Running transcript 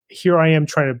here I am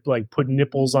trying to like put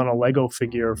nipples on a Lego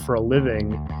figure for a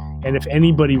living. And if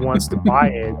anybody wants to buy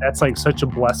it, that's like such a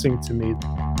blessing to me.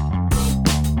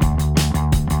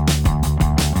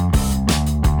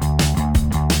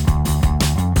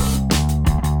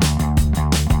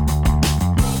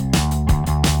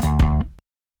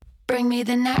 Bring me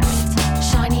the next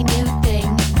shiny new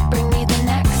thing. Bring me the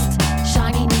next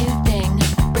shiny new thing.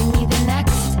 Bring me the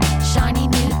next shiny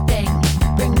new thing.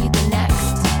 Bring me the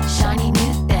next shiny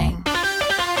new thing.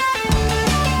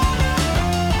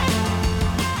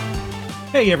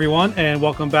 Hey everyone, and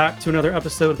welcome back to another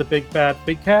episode of the Big Bad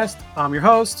Big Cast. I'm your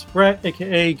host, Brett,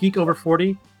 aka Geek Over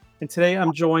 40, and today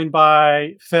I'm joined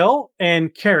by Phil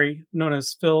and Carrie, known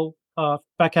as Phil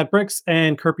Backhat Bricks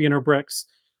and Kirby and her Bricks.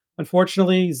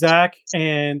 Unfortunately, Zach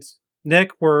and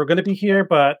Nick were going to be here,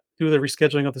 but due to the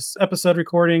rescheduling of this episode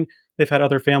recording, they've had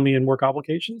other family and work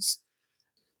obligations.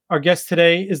 Our guest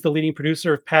today is the leading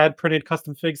producer of pad printed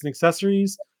custom figs and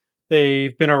accessories.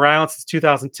 They've been around since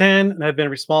 2010 and have been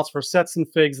responsible for sets and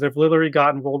figs that have literally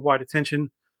gotten worldwide attention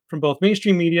from both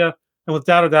mainstream media and,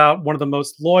 without a doubt, one of the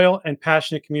most loyal and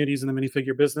passionate communities in the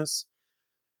minifigure business.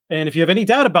 And if you have any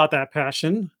doubt about that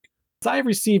passion, I have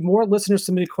received more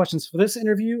listener-submitted questions for this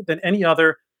interview than any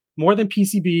other, more than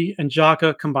PCB and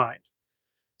Jaka combined.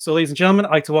 So, ladies and gentlemen,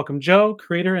 I'd like to welcome Joe,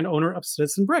 creator and owner of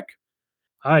Citizen Brick.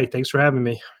 Hi, thanks for having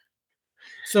me.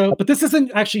 But this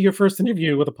isn't actually your first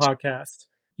interview with a podcast.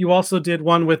 You also did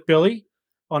one with Billy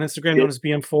on Instagram, known as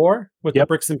BM4, with the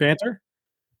Bricks and Banter.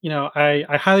 You know,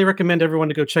 I highly recommend everyone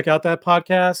to go check out that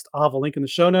podcast. I'll have a link in the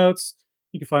show notes.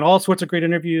 You can find all sorts of great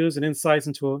interviews and insights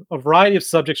into a variety of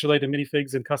subjects related to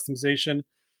minifigs and customization.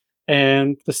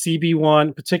 And the CB one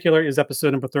in particular is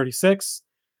episode number 36.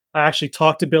 I actually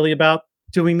talked to Billy about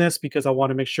doing this because I want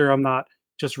to make sure I'm not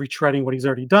just retreading what he's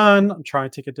already done. I'm trying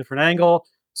to take a different angle,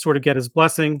 sort of get his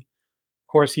blessing. Of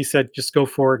course, he said, just go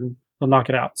for it and he'll knock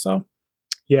it out. So,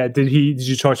 yeah, did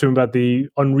you talk to him about the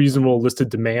unreasonable listed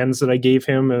demands that I gave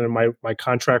him and my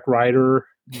contract rider?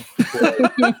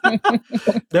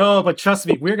 No, but trust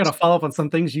me, we're going to follow up on some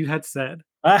things you had said.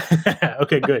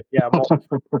 Okay, good. Yeah.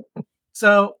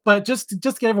 So, but just to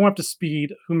get everyone up to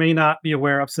speed who may not be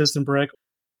aware of Citizen Brick,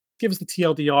 give us the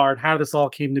TLDR and how this all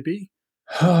came to be.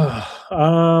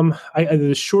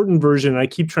 The shortened version, I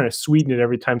keep trying to sweeten it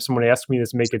every time someone asks me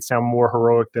this, make it sound more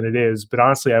heroic than it is. But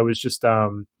honestly, I was just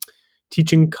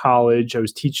teaching college. I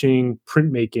was teaching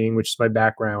printmaking, which is my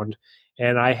background.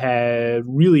 And I had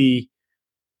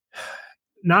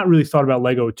not really thought about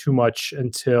Lego too much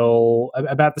until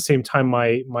about the same time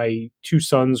my two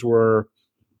sons were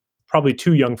probably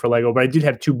too young for Lego, but I did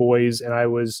have two boys, and I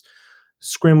was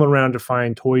scrambling around to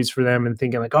find toys for them and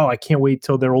thinking like, oh, I can't wait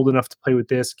till they're old enough to play with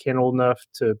this, old enough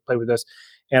to play with this.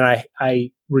 And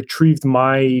I retrieved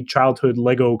my childhood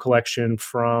Lego collection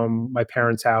from my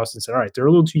parents' house and said, all right, they're a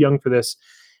little too young for this.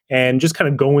 And just kind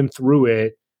of going through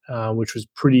it, which was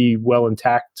pretty well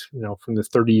intact, from the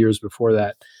 30 years before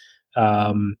that.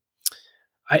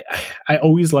 I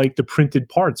always liked the printed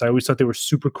parts. I always thought they were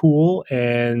super cool.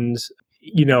 And,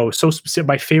 so specific.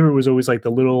 My favorite was always like the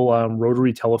little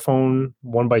rotary telephone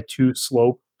 1x2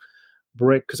 slope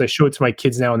brick, because I show it to my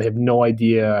kids now and they have no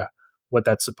idea what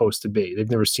that's supposed to be. They've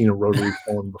never seen a rotary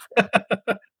phone before.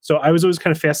 So I was always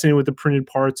kind of fascinated with the printed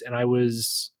parts, and I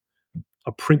was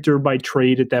a printer by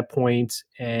trade at that point.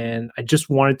 And I just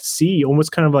wanted to see,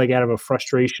 almost kind of like out of a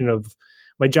frustration of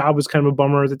my job was kind of a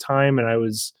bummer at the time. And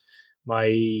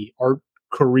my art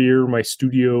career, my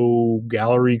studio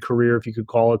gallery career, if you could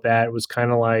call it that, was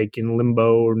kind of like in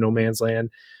limbo or no man's land.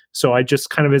 So I just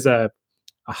kind of, as a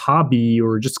hobby,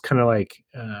 or just kind of like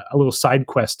a little side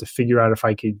quest to figure out if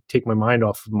I could take my mind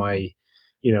off of my,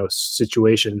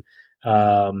 situation.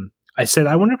 I said,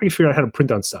 I wonder if I could figure out how to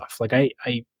print on stuff. Like I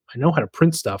know how to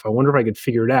print stuff. I wonder if I could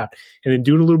figure it out. And then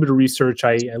doing a little bit of research,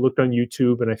 I looked on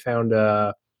YouTube and I found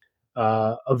a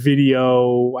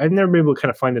video. I've never been able to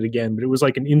kind of find it again, but it was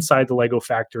like an inside the Lego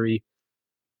factory.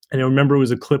 And I remember it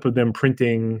was a clip of them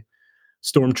printing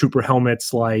Stormtrooper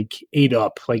helmets, like 8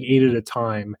 at a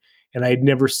time. And I had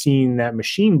never seen that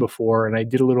machine before. And I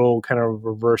did a little kind of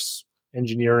reverse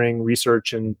engineering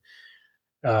research and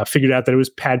figured out that it was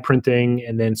pad printing,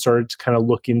 and then started to kind of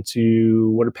look into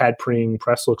what a pad printing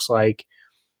press looks like,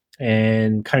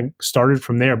 and kind of started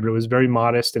from there. But it was very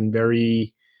modest and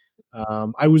very,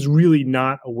 I was really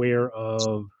not aware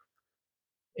of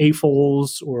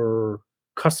AFOLs or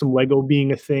custom Lego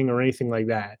being a thing or anything like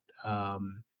that.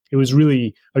 It was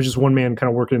really, I was just one man kind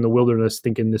of working in the wilderness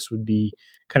thinking this would be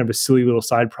kind of a silly little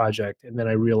side project. And then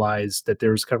I realized that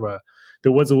there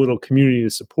was a little community to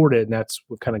support it. And that's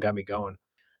what kind of got me going.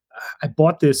 I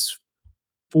bought this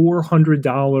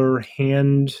 $400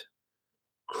 hand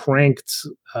cranked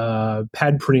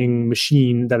pad printing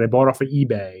machine that I bought off of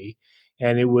eBay,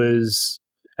 and it was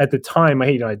at the time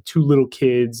I had 2 little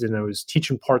kids and I was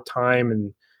teaching part time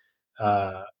and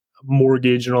uh,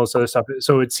 mortgage and all this other stuff.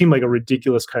 So it seemed like a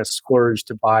ridiculous kind of splurge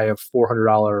to buy a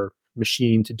 $400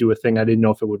 machine to do a thing I didn't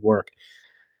know if it would work.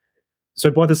 So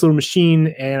I bought this little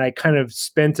machine and I kind of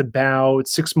spent about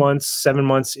 6 months, 7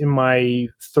 months in my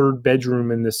third bedroom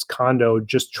in this condo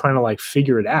just trying to like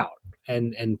figure it out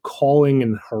and calling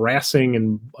and harassing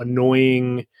and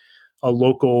annoying a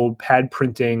local pad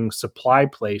printing supply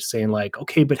place saying like,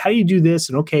 okay, but how do you do this?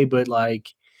 And okay, but like,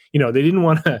 they didn't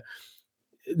want to,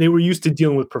 they were used to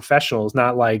dealing with professionals,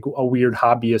 not like a weird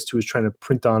hobbyist who was trying to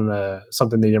print on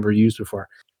something they never used before.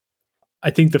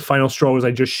 I think the final straw was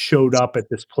I just showed up at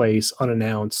this place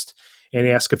unannounced and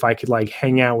asked if I could like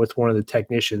hang out with one of the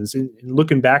technicians. And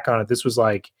looking back on it, this was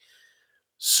like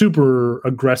super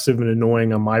aggressive and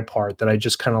annoying on my part that I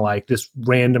just kind of like this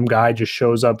random guy just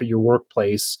shows up at your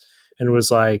workplace and was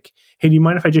like, hey, do you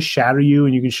mind if I just shadow you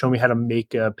and you can show me how to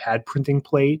make a pad printing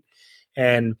plate?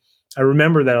 And I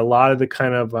remember that a lot of the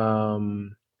kind of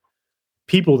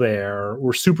people there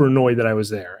were super annoyed that I was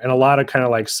there, and a lot of kind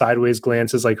of like sideways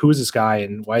glances, like, who is this guy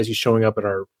and why is he showing up at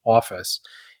our office?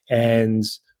 And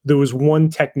there was one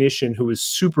technician who was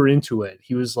super into it.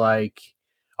 He was like,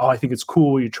 oh, I think it's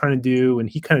cool what you're trying to do. And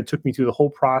he kind of took me through the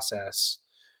whole process.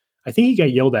 I think he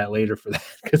got yelled at later for that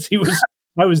because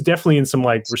I was definitely in some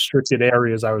like restricted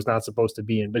areas I was not supposed to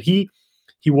be in, but he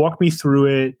walked me through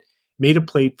it, made a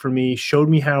plate for me, showed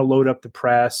me how to load up the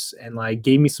press, and like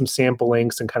gave me some sample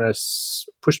links and kind of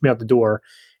pushed me out the door.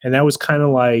 And that was kind of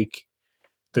like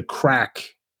the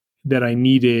crack that I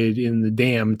needed in the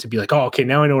dam to be like, oh, okay,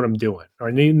 now I know what I'm doing, or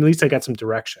at least I got some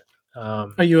direction.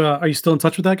 Are you still in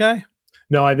touch with that guy?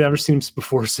 No, I've never seen him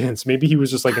before since. Maybe he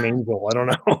was just like an angel. I don't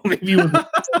know. Maybe he was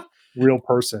a real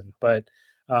person. But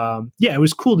yeah, it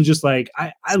was cool to just like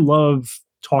I love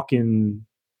talking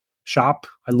shop.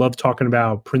 I love talking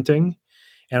about printing.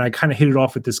 And I kind of hit it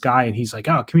off with this guy, and he's like,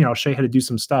 oh, come here, I'll show you how to do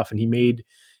some stuff. And he made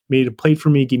a plate for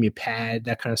me, gave me a pad,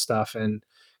 that kind of stuff, and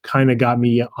kind of got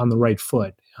me on the right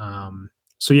foot.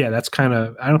 So yeah, that's kind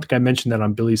of, I don't think I mentioned that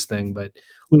on Billy's thing, but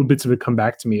little bits of it come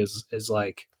back to me as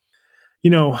like,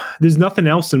 there's nothing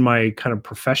else in my kind of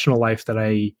professional life that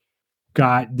I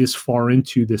got this far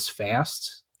into this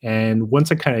fast. And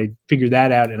once I kind of figured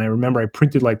that out, and I remember I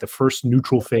printed like the first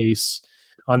neutral face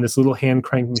on this little hand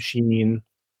crank machine,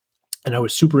 and I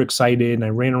was super excited, and I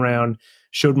ran around,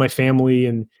 showed my family,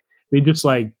 and they just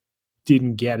like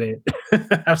didn't get it.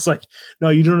 I was like, no,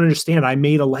 you don't understand. I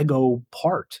made a Lego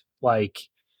part. Like,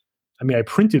 I mean, I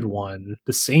printed one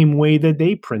the same way that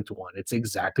they print one. It's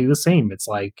exactly the same. It's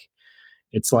like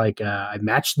I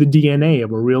matched the DNA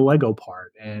of a real Lego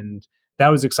part, and that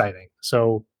was exciting.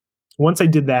 So once I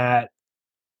did that,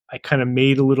 I kind of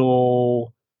made a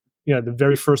little, the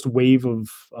very first wave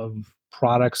of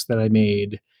products that I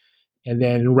made. And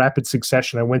then in rapid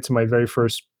succession, I went to my very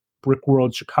first Brick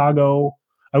World Chicago.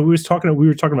 We were talking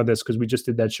about this because we just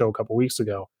did that show a couple weeks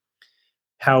ago.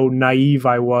 How naive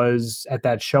I was at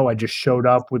that show. I just showed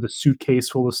up with a suitcase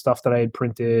full of stuff that I had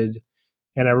printed.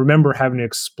 And I remember having to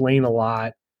explain a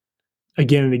lot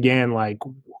again and again, like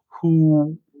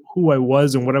who I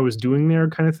was and what I was doing there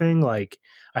kind of thing. Like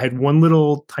I had one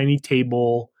little tiny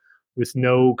table with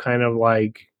no kind of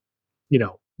like,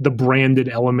 the branded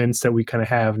elements that we kind of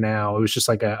have now. It was just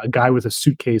like a guy with a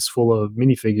suitcase full of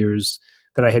minifigures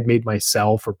that I had made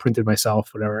myself or printed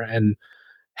myself, whatever. And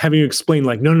having to explain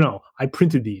like, no, I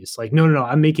printed these. Like, no,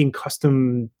 I'm making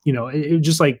custom, it was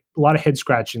just like a lot of head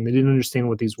scratching. They didn't understand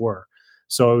what these were.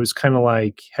 So it was kind of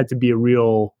like, had to be a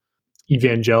real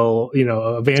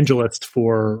evangelist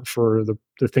for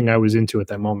the thing I was into at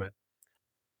that moment.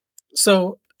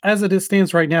 So as it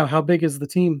stands right now, how big is the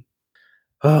team?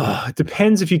 It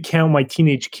depends if you count my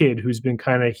teenage kid who's been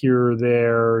kind of here or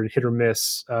there, hit or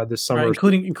miss this summer,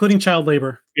 right, including child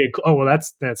labor. Oh well,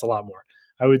 that's a lot more.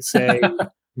 I would say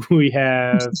we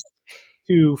have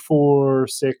 2, 4,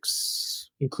 6,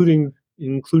 including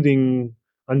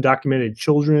undocumented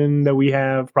children that we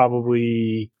have,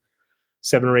 probably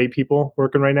 7 or 8 people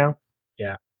working right now.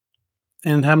 Yeah.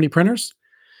 And how many printers?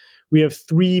 We have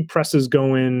 3 presses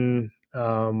going.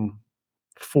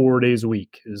 4 days a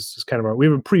week is kind of we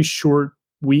have a pretty short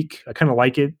week. I kind of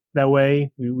like it that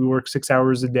way. We work 6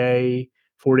 hours a day,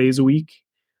 4 days a week.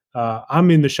 I'm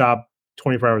in the shop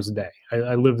 24 hours a day.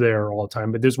 I live there all the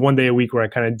time, but there's one day a week where I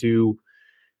kind of do,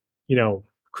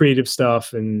 creative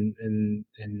stuff and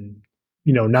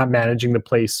not managing the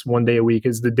place. One day a week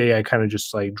is the day I kind of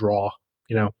just like draw,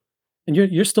 And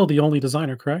you're still the only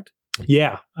designer, correct?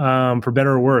 Yeah. For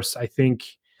better or worse, I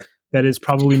think that is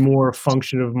probably more a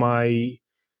function of my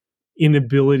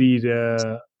inability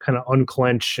to kind of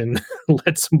unclench and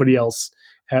let somebody else,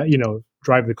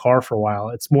 drive the car for a while.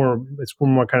 It's more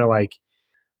kind of like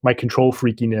my control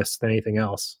freakiness than anything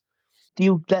else. Do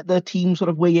you let the team sort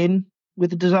of weigh in with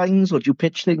the designs, or do you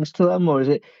pitch things to them, or is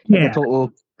it like a Yeah,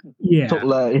 total yeah.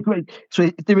 total?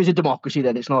 So there is a democracy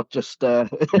then. It's not just.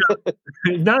 Not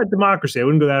a democracy. I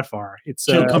wouldn't go that far. It's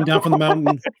She don't come down from the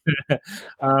mountain.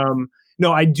 um,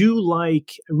 no,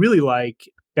 really like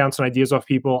bouncing ideas off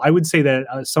people. I would say that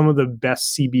some of the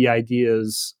best CB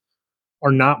ideas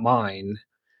are not mine,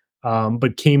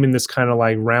 but came in this kind of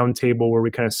like round table where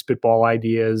we kind of spitball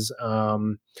ideas.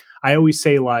 I always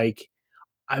say like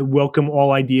I welcome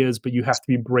all ideas, but you have to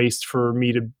be braced for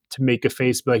me to make a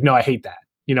face, be like, no, I hate that.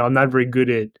 I'm not very good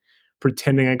at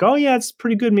pretending like, oh yeah, it's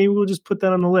pretty good. Maybe we'll just put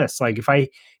that on the list. Like if I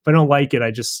don't like it,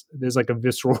 there's like a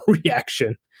visceral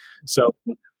reaction. So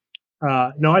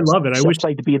no, I love it. I It's wish.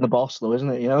 upside to being the boss, though, isn't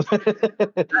it?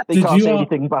 They Did can't you, say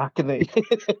anything back, and they.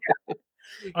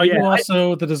 Are Yeah, you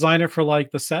also the designer for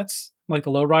like the sets, like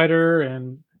the lowrider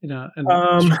and and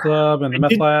Um, strip club and the I meth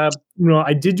did, lab?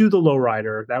 I did do the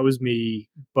lowrider. That was me.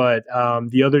 But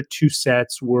the other two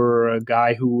sets were a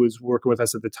guy who was working with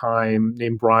us at the time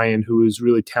named Brian, who was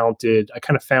really talented. I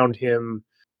kind of found him.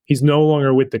 He's no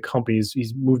longer with the company.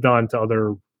 He's moved on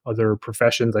to other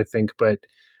professions, I think. But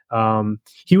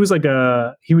he was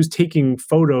he was taking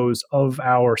photos of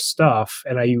our stuff,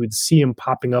 and I would see him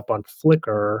popping up on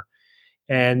Flickr.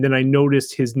 And then I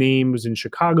noticed his name was in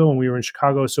Chicago, and we were in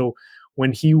Chicago. So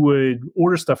when he would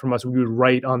order stuff from us, we would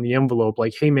write on the envelope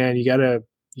like, "Hey, man, you gotta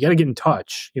get in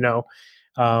touch,"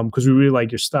 because we really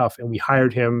like your stuff. And we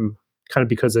hired him kind of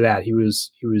because of that. He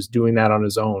was doing that on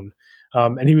his own,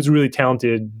 and he was a really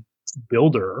talented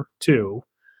builder too.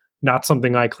 Not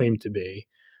something I claimed to be.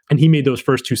 And he made those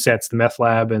first two sets, the Meth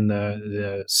Lab and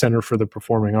the Center for the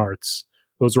Performing Arts.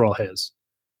 Those are all his.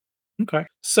 Okay.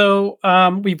 So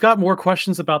we've got more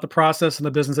questions about the process and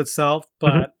the business itself, Mhm.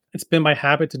 but it's been my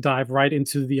habit to dive right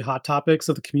into the hot topics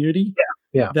of the community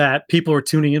Yeah. that people are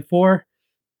tuning in for.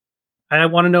 And I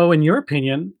want to know, in your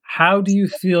opinion, how do you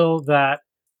feel that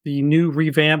the new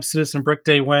revamped Citizen Brick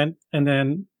Day went, and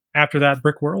then after that,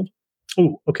 Brick World?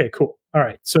 Oh, okay, cool. All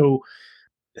right. So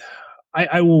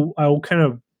I will kind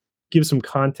of give some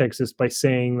context just by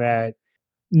saying that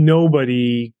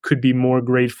nobody could be more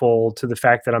grateful to the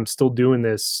fact that I'm still doing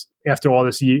this after all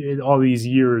these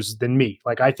years than me.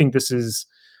 Like I think this is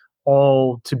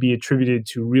all to be attributed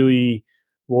to really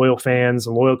loyal fans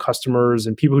and loyal customers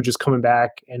and people who just coming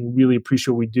back and really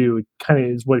appreciate what we do. It kind of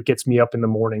is what gets me up in the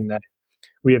morning that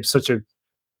we have such a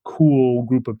cool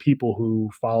group of people who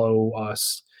follow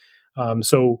us.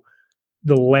 So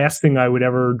the last thing I would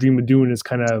ever dream of doing is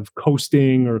kind of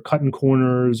coasting or cutting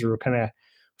corners or kind of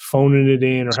phoning it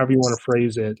in or however you want to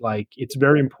phrase it. Like it's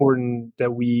very important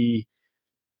that we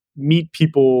meet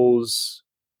people's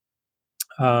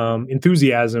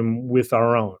enthusiasm with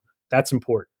our own. That's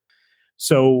important.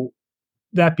 So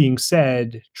that being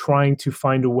said, trying to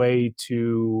find a way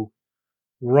to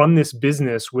run this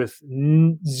business with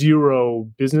zero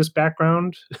business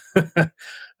background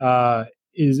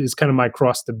is kind of my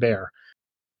cross to bear.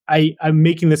 I'm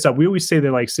making this up. We always say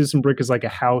that like Citizen Brick is like a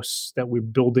house that we're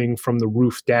building from the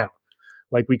roof down.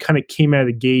 Like we kind of came out of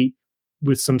the gate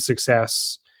with some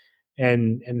success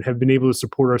and have been able to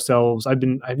support ourselves. I've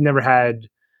never had,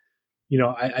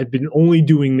 I've been only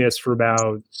doing this for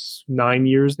about 9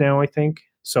 years now, I think.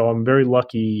 So I'm very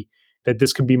lucky that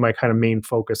this could be my kind of main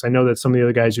focus. I know that some of the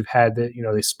other guys you've had that,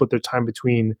 they split their time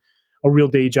between a real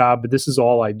day job, but this is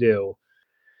all I do.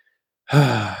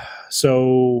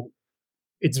 So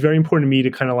it's very important to me to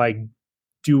kind of like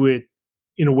do it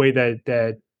in a way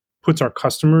that puts our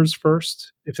customers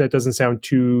first, if that doesn't sound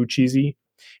too cheesy.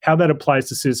 How that applies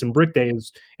to Citizen Brick Day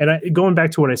is, going back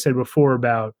to what I said before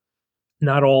about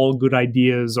not all good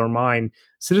ideas are mine.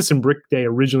 Citizen Brick Day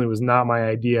originally was not my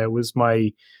idea. It was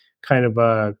my kind of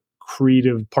a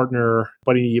creative partner,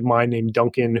 buddy of mine named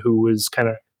Duncan, who was kind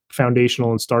of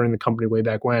foundational in starting the company way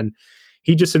back when.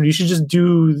 He just said, you should just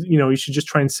you should just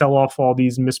try and sell off all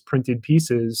these misprinted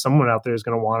pieces. Someone out there is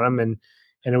going to want them. And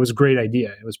it was a great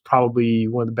idea. It was probably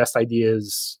one of the best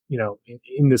ideas,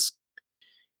 in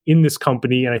this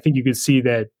company. And I think you could see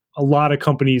that a lot of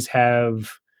companies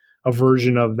have a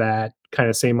version of that kind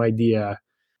of same idea.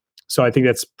 So I think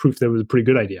that's proof that it was a pretty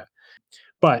good idea.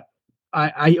 But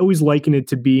I always liken it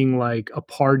to being like a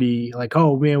party, like,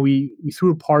 oh man, we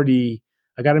threw a party.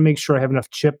 I got to make sure I have enough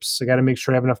chips. I got to make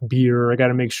sure I have enough beer. I got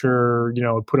to make sure,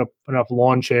 put up enough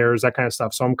lawn chairs, that kind of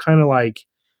stuff. So I'm kind of like,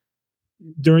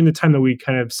 during the time that we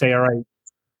kind of say, all right,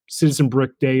 Citizen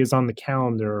Brick Day is on the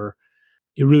calendar,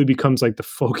 it really becomes like the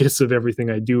focus of everything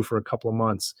I do for a couple of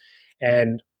months.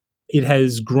 And it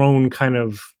has grown kind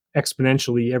of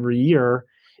exponentially every year.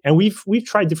 And we've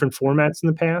tried different formats in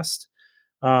the past.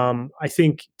 I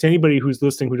think to anybody who's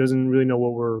listening who doesn't really know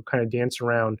what we're kind of dancing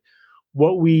around,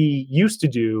 what we used to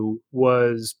do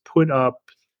was put up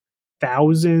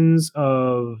thousands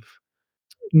of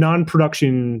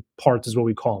non-production parts is what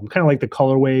we call them, kind of like the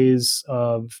colorways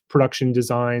of production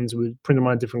designs. We print them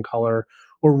on a different color,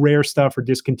 or rare stuff, or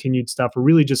discontinued stuff, or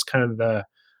really just kind of the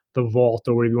vault,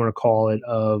 or whatever you want to call it,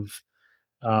 of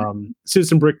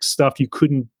Citizen Brick stuff you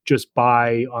couldn't just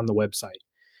buy on the website.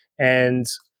 And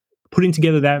putting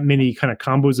together that many kind of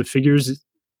combos of figures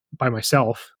by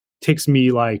myself takes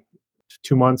me like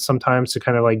 2 months sometimes to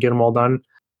kind of like get them all done.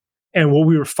 And what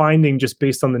we were finding, just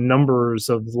based on the numbers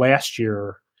of last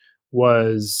year,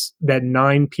 was that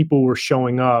 9 people were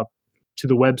showing up to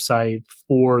the website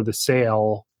for the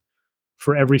sale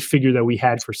for every figure that we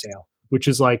had for sale, which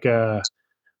is like a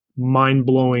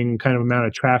mind-blowing kind of amount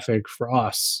of traffic for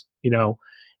us,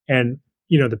 and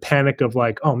the panic of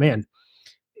like, oh man,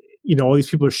 all these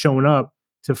people are showing up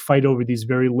to fight over these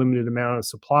very limited amount of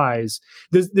supplies.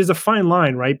 There's a fine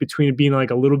line, right, between it being like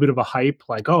a little bit of a hype,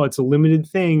 like, oh, it's a limited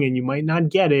thing and you might not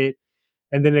get it,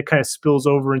 and then it kind of spills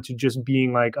over into just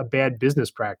being like a bad business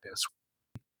practice.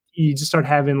 You just start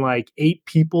having like 8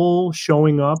 people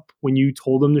showing up when you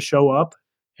told them to show up,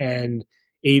 and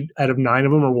 8 out of 9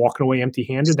 of them are walking away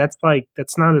empty-handed. That's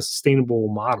not a sustainable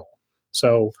model.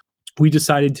 So we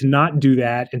decided to not do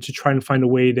that and to try and find a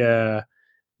way to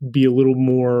be a little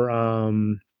more I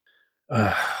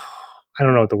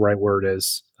don't know what the right word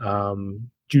is,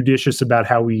 judicious about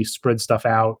how we spread stuff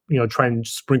out, try and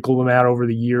sprinkle them out over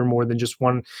the year more than just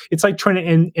one. It's like trying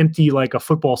to empty like a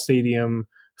football stadium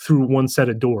through one set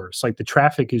of doors. Like the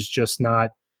traffic is just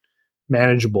not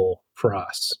manageable for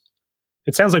us.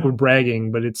 It sounds like we're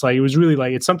bragging, but it's like, it was really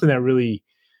like, it's something that really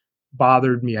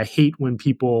bothered me. I hate when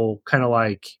people kind of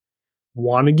like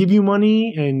want to give you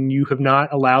money and you have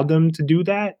not allowed them to do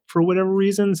that for whatever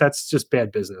reasons. That's just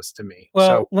bad business to me.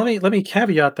 Well, So let me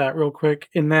caveat that real quick.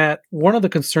 In that, one of the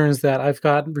concerns that I've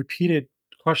gotten repeated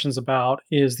questions about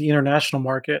is the international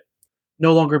market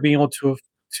no longer being able to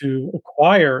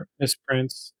acquire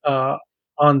misprints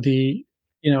on the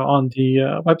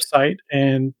website,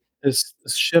 and this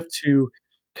shift to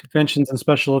conventions and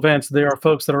special events. There are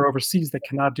folks that are overseas that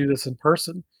cannot do this in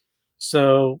person.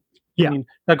 So, I yeah, mean,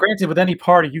 now granted, with any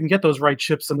party, you can get those right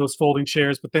chips and those folding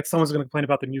chairs, but then someone's going to complain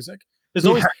about the music. There's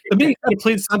always yeah, the minute you try to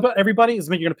please everybody is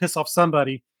mean you're going to piss off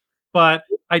somebody. But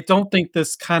I don't think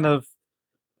this kind of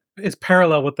is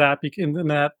parallel with that, in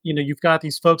that you've got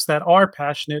these folks that are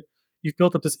passionate. You've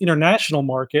built up this international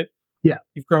market. yeah.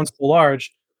 You've grown so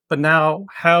large, but now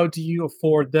how do you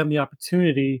afford them the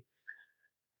opportunity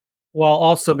while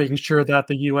also making sure that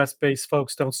the U.S. based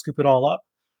folks don't scoop it all up?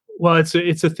 Well,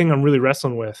 it's a thing I'm really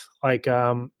wrestling with. Like,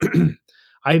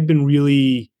 I've been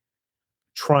really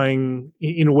trying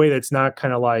in a way that's not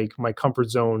kind of like my comfort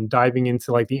zone, diving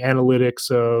into like the analytics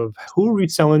of who are we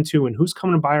selling to and who's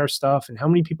coming to buy our stuff and how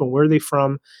many people, where are they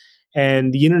from,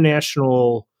 and the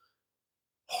international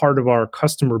part of our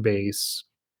customer base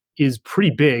is pretty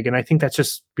big. And I think that's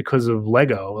just because of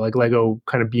Lego, like Lego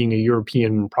kind of being a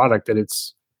European product in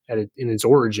its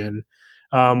origin.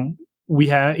 We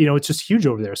have, it's just huge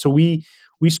over there. So we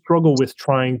struggle with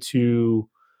trying to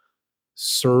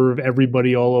serve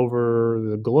everybody all over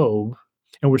the globe.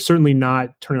 And we're certainly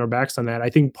not turning our backs on that. I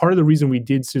think part of the reason we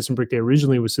did Citizen Brick Day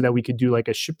originally was so that we could do like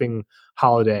a shipping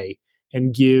holiday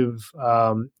and give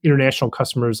international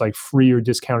customers like free or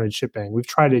discounted shipping. We've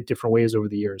tried it different ways over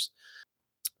the years.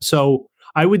 So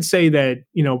I would say that,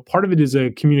 part of it is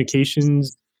a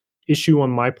communications issue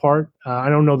on my part. I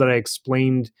don't know that I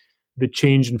explained the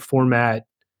change in format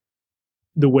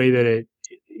the way that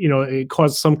it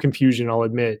caused some confusion, I'll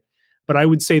admit. But I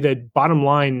would say that bottom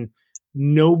line,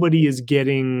 nobody is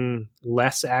getting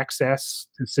less access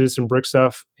to Citizen Brick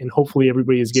stuff, and hopefully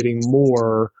everybody is getting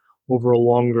more over a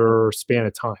longer span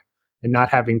of time and not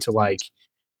having to like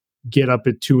get up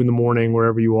at 2 a.m.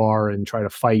 wherever you are and try to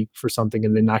fight for something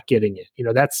and then not getting it.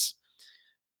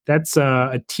 That's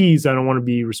a tease I don't want to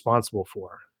be responsible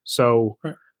for. So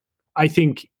Right. I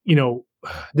think,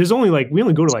 there's only like, we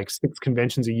only go to like 6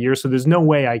 conventions a year. So there's no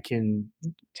way I can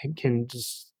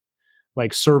just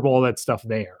like serve all that stuff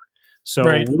there. So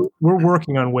Right. we're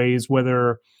working on ways,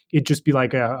 whether it just be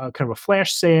like a kind of a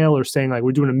flash sale, or saying like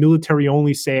we're doing a military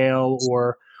only sale,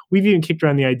 or we've even kicked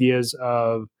around the ideas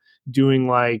of doing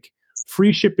like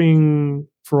free shipping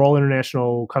for all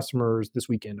international customers this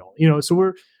weekend.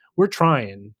 So we're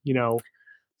trying, I'm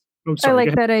I sorry.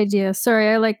 like that idea. Sorry,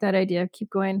 I like that idea. Keep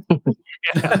going.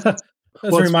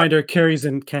 As Well, a it's fun. reminder, Carrie's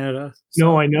in Canada.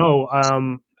 No, So I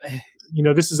know.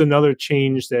 This is another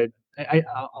change that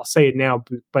I'll say it now.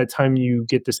 But by the time you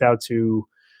get this out to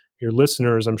your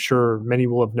listeners, I'm sure many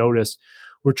will have noticed.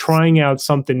 We're trying out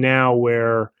something now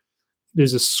where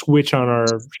there's a switch on our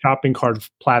shopping cart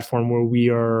platform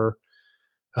where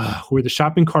the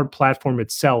shopping cart platform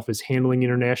itself is handling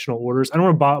international orders. I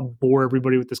don't want to bore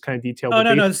everybody with this kind of detail, oh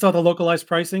but no, it's not the localized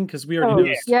pricing because we already Oh, yeah,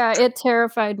 noticed. yeah, it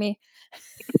terrified me.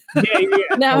 yeah.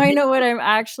 Now No, I know what I'm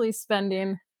actually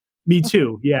spending. me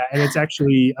too. Yeah, and it's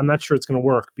actually I'm not sure it's going to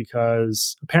work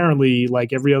because apparently,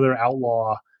 like every other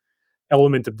outlaw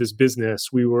element of this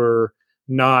business, we were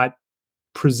not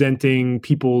presenting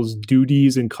people's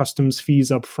duties and customs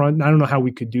fees up front. And I don't know how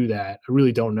we could do that. I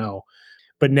really don't know.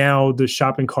 But now the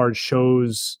shopping cart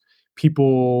shows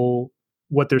people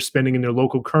what they're spending in their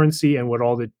local currency and what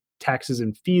all the taxes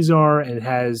and fees are, and it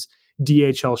has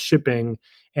DHL shipping.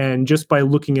 And just by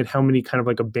looking at how many kind of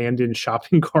like abandoned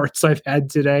shopping carts I've had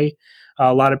today,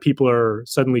 a lot of people are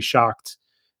suddenly shocked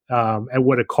at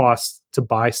what it costs to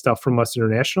buy stuff from us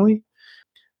internationally.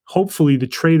 Hopefully, the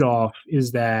trade off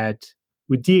is that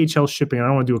with DHL shipping, I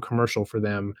don't want to do a commercial for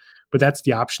them, but that's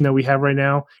the option that we have right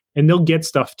now. And they'll get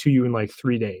stuff to you in like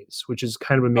 3 days, which is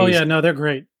kind of Oh yeah, amazing. no, they're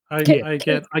great. I Can, I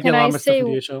can, get I get can a lot I of my stuff say from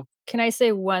DHL. can I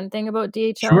say one thing about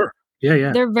DHL? Sure. Yeah,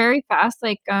 yeah. They're very fast.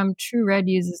 Like True Red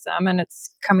uses them, and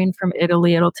it's coming from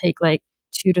Italy. It'll take like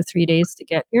 2 to 3 days to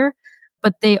get here,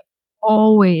 but they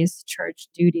always charge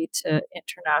duty to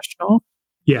international.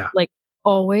 Yeah. Like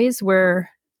always, we're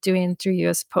doing through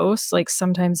U.S. Post. Like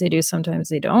sometimes they do, sometimes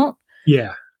they don't.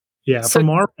 Yeah. Yeah. So From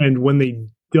our end, when they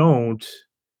don't,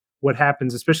 what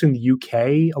happens, especially in the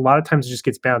UK, a lot of times it just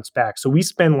gets bounced back. So we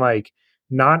spend like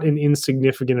not an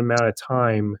insignificant amount of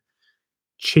time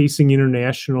chasing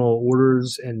international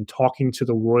orders and talking to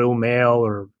the Royal Mail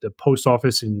or the post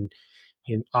office in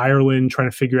Ireland, trying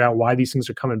to figure out why these things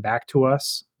are coming back to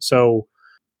us. So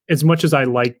as much as I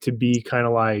like to be kind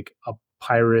of like a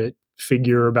pirate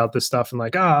figure about this stuff and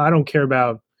like, I don't care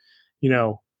about, you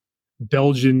know,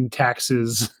 Belgian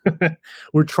taxes.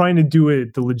 We're trying to do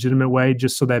it the legitimate way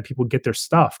just so that people get their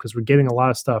stuff because we're getting a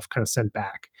lot of stuff kind of sent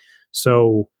back.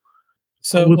 So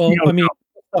So, we'll see well, how I it mean,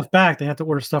 goes. stuff back, they have to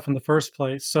order stuff in the first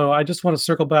place. So I just want to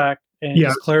circle back and Yeah,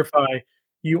 just clarify,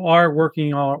 you are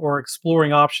working on or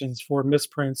exploring options for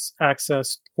misprints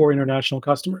access for international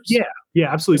customers. yeah, yeah,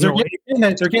 'Cause absolutely. No,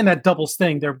 they're getting that double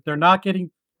sting. They're not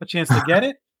getting a chance to get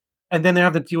it, and then they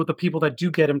have to deal with the people that do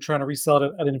get them trying to resell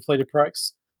it at an inflated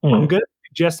price. I'm going to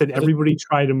suggest that But everybody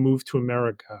try to move to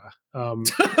America. Um,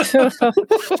 Ugh.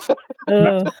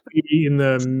 Preferably in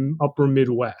the upper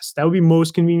Midwest. That would be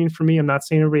most convenient for me. I'm not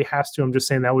saying everybody has to. I'm just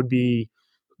saying that would be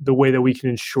the way that we can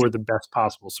ensure the best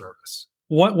possible service.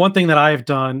 One thing that I've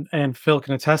done, and Phil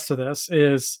can attest to this,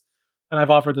 is, and I've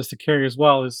offered this to Carrie as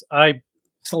well, is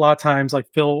it's a lot of times like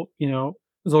Phil,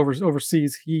 is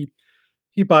overseas.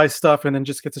 He buys stuff and then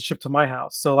just gets it shipped to my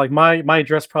house. So like my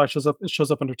address probably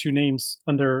shows up under two names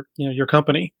under your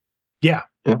company. Yeah.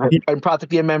 I'm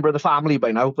practically a member of the family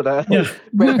by now, but Yeah.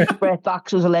 Brett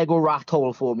acts as a Lego rat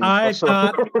hole for me. I've So-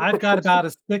 got about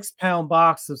a 6-pound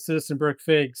box of Citizen Brick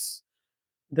figs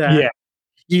that Yeah.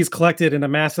 he's collected and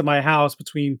amassed at my house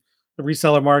between the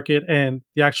reseller market and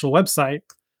the actual website.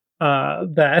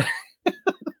 That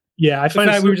Yeah. I in find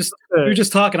fact, we were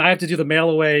just talking. I have to do the mail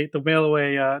away,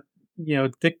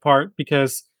 dick part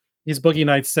because these Boogie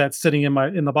Nights sets sitting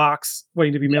in the box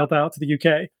waiting to be mailed out to the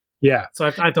UK. yeah. So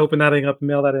I have to open that thing up and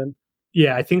mail that in.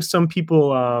 Yeah. I think some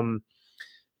people,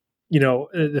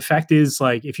 the fact is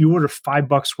like if you order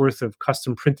 $5 worth of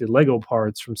custom printed Lego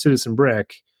parts from Citizen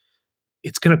Brick,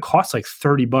 it's going to cost like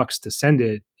 $30 to send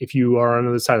it if you are on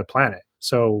the other side of the planet.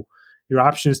 So your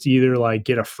option is to either like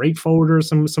get a freight forwarder.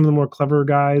 Some of the more clever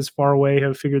guys far away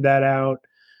have figured that out.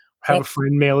 Have a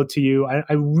friend mail it to you.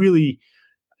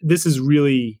 This is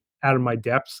really out of my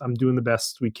depth. I'm doing the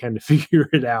best we can to figure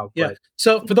it out. Yeah. But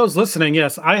So for those listening,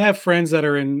 yes, I have friends that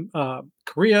are in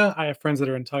Korea. I have friends that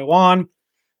are in Taiwan,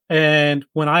 and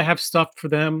when I have stuff for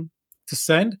them to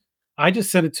send, I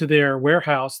just send it to their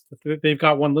warehouse. They've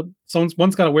got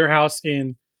one's got a warehouse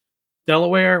in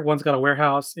Delaware, one's got a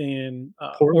warehouse in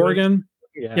Portland. Oregon.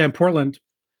 yeah, Yeah, in Portland.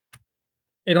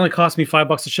 It only cost me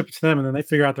 $5 to ship it to them, and then they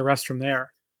figure out the rest from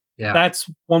there. yeah. That's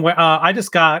one way. I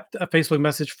just got a Facebook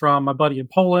message from my buddy in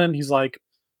Poland. He's like,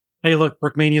 "Hey, look,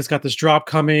 Brickmania's got this drop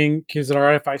coming. Is it all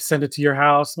right if I send it to your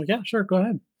house?" I'm like, "Yeah, sure, go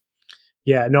ahead."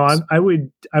 Yeah, no, I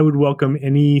would welcome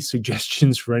any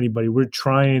suggestions for anybody. We're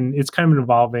trying. It's kind of an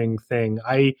evolving thing.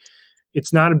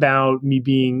 It's not about me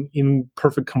being in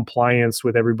perfect compliance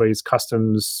with everybody's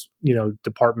customs,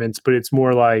 departments, but it's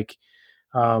more like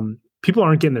people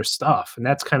aren't getting their stuff, and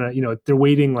that's kind of, they're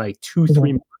waiting like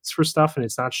 2-3 months for stuff, and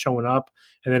it's not showing up,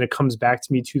 and then it comes back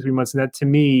to me 2-3 months, and that to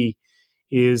me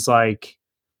is like,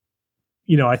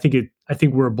 I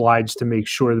think we're obliged to make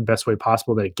sure the best way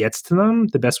possible that it gets to them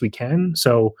the best we can.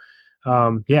 So,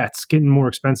 yeah, it's getting more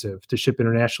expensive to ship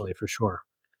internationally for sure.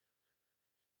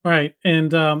 Right.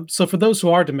 And so for those who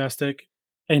are domestic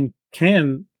and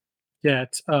can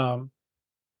get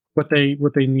what they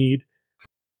need,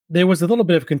 there was a little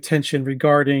bit of contention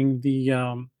regarding the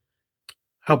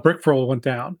how Brickfroll went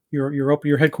down.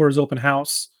 Your headquarters open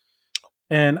house.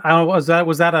 And I don't know,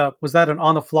 was that an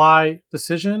on the fly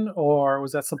decision, or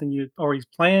was that something you already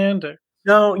planned?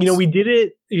 No, we did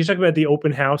it. You're talking about the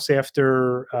open house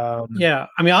after. Yeah,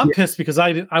 I mean, I'm Yeah, pissed because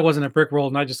I wasn't at Brickroll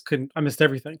and I just couldn't. I missed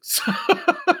everything. So,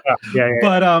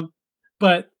 yeah.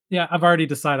 but yeah, I've already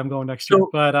decided I'm going next year. So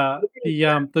But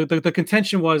the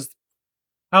contention was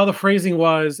how the phrasing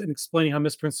was and explaining how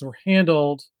misprints were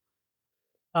handled,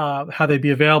 how they'd be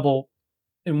available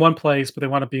in one place, but they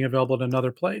wound up being available in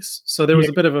another place. So there yeah, was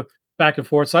a bit of a back and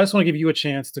forth. So I just want to give you a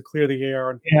chance to clear the air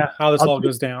on yeah. how this I'll all do,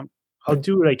 goes down. I'll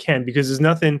do what I can because there's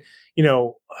nothing. A I mean,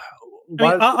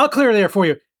 lot of, I'll clear the air for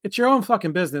you. It's your own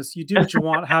fucking business. You do what you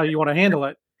want, how you want to handle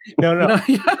it. no, You no.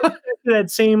 know,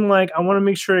 That same like I want to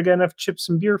make sure I got enough chips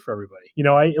and beer for everybody.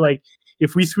 I like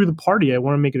if we threw the party, I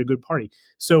want to make it a good party.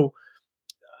 So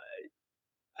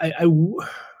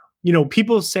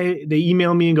people say they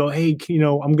email me and go, hey,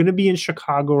 I'm going to be in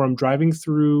Chicago or I'm driving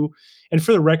through. And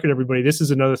for the record, everybody, this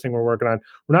is another thing we're working on.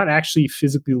 We're not actually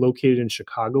physically located in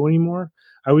Chicago anymore.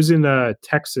 I was in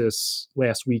Texas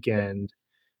last weekend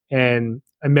and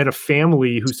I met a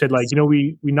family who said like,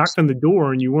 we knocked on the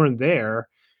door and you weren't there.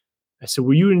 I said,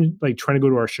 were you like trying to go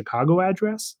to our Chicago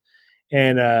address?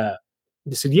 And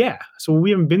they said, yeah. So we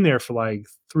haven't been there for like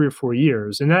 3 or 4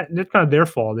 years, and that's not their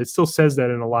fault. It still says that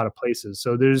in a lot of places.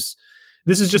 So this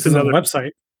is just this is on the another,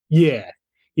 website. yeah,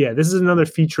 yeah. This is another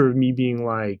feature of me being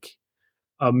like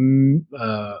a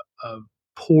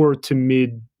poor to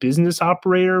mid business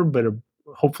operator, but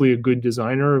hopefully a good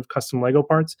designer of custom Lego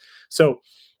parts. So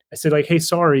I said like, hey,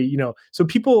 sorry, so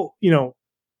people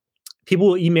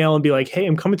will email and be like, hey,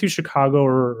 I'm coming through Chicago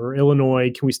or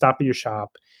Illinois. Can we stop at your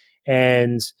shop?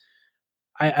 And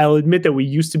I'll admit that we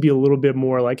used to be a little bit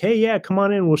more like, hey, yeah, come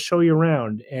on in. We'll show you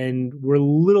around. And we're a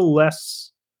little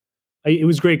less. It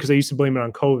was great because I used to blame it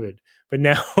on COVID. But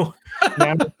now,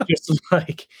 now it's just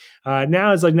like,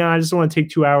 now it's like, no, I just want to take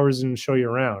 2 hours and show you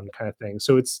around kind of thing.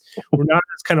 So we're not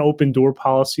as kind of open door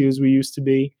policy as we used to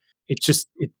be. It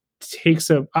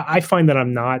takes I find that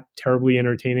I'm not terribly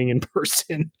entertaining in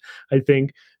person, I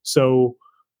think. So,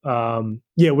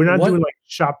 yeah, we're not doing like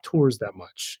shop tours that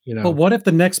much, But what if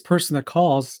the next person that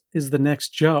calls is the next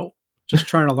Joe, just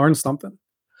trying to learn something?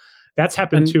 That's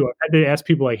happened too. I've had to ask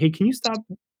people like, hey, can you stop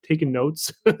taking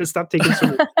notes? Stop taking so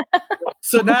much.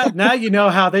 So now you know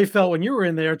how they felt when you were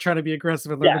in there trying to be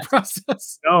aggressive and learn the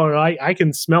process. No, I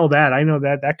can smell that. I know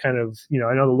that kind of,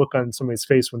 I know the look on somebody's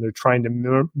face when they're trying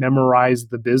to memorize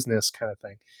the business kind of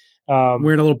thing.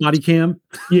 Wearing a little body cam.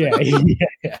 Yeah,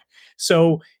 yeah.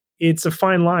 So it's a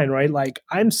fine line, right? Like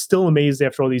I'm still amazed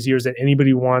after all these years that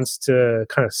anybody wants to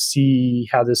kind of see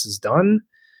how this is done.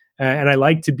 And I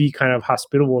like to be kind of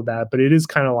hospitable with that, but it is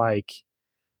kind of like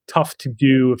tough to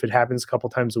do if it happens a couple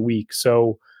times a week.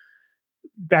 So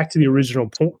back to the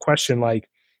original question, like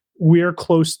we're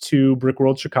close to Brick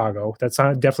World Chicago. That's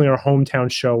definitely our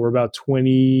hometown show. We're about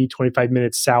 20-25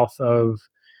 minutes south of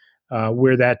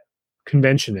where that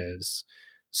convention is.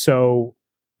 So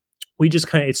we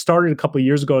just it started a couple of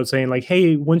years ago saying like,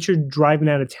 hey, once you're driving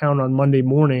out of town on Monday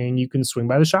morning, you can swing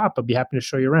by the shop. I'll be happy to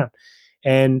show you around.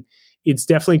 And it's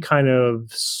definitely kind of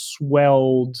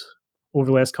swelled over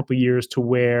the last couple of years to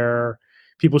where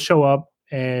people show up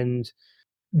and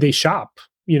they shop.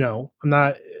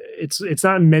 It's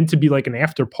not meant to be like an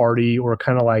after party or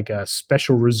kind of like a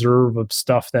special reserve of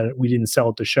stuff that we didn't sell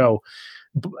at the show.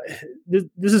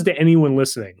 This is to anyone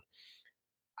listening.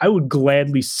 I would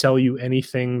gladly sell you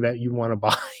anything that you want to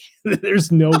buy.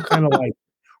 There's no kind of like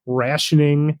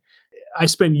rationing. I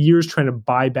spent years trying to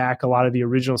buy back a lot of the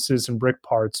original Citizen Brick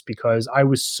parts because I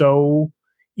was so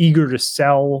eager to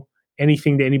sell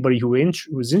anything to anybody who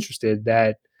was interested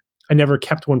that I never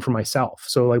kept one for myself.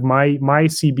 So like my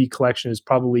CB collection is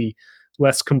probably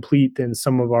less complete than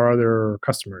some of our other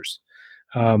customers.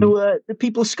 Do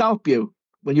people scalp you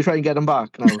when you try and get them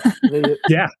back? No.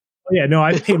 Yeah. No,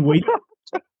 I paid way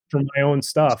for my own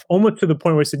stuff, almost to the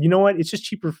point where I said, you know what? It's just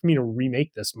cheaper for me to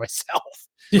remake this myself.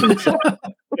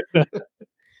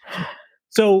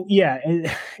 So yeah,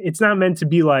 it's not meant to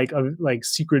be like a like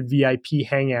secret VIP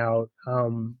hangout,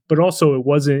 but also it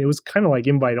wasn't. It was kind of like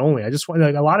invite only. I just want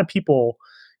like a lot of people,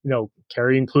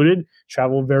 Carrie included,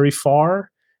 travel very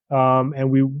far, and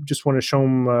we just want to show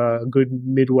them a good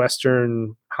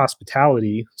Midwestern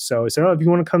hospitality. So I said, oh, if you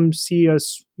want to come see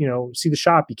us, see the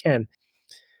shop, you can.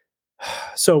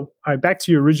 So, all right, back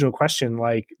to your original question,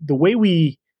 like the way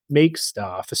we make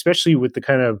stuff, especially with the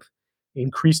kind of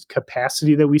increased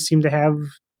capacity that we seem to have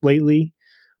lately,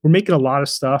 we're making a lot of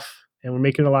stuff and we're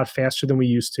making it a lot faster than we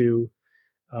used to.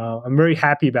 I'm very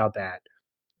happy about that.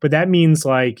 But that means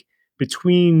like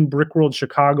between Brick World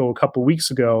Chicago a couple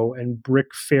weeks ago and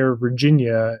Brick Fair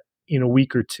Virginia in a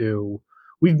week or two,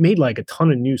 we've made like a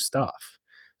ton of new stuff.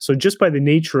 So just by the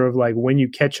nature of like when you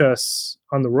catch us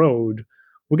on the road,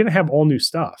 we're going to have all new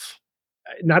stuff.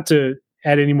 Not to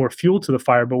add any more fuel to the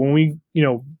fire, but when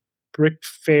Brick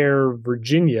Fair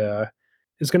Virginia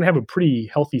is going to have a pretty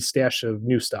healthy stash of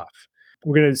new stuff.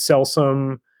 We're going to sell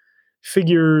some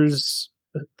figures,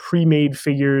 pre-made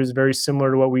figures, very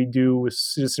similar to what we do with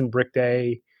Citizen Brick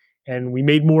Day. And we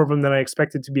made more of them than I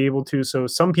expected to be able to. So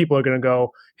some people are going to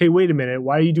go, hey, wait a minute,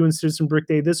 why are you doing Citizen Brick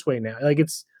Day this way now? Like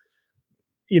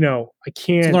I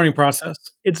can't. It's a learning process.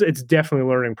 It's definitely a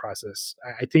learning process.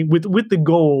 I think with the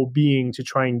goal being to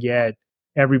try and get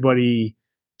everybody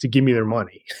to give me their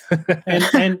money.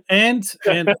 and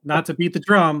not to beat the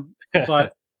drum,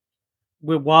 but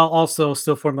while also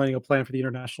still formulating a plan for the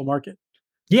international market.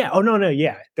 Yeah. Oh no.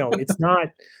 Yeah. No, it's not.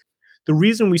 The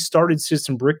reason we started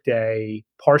System Brick Day,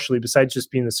 partially besides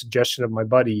just being the suggestion of my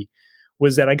buddy,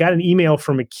 was that I got an email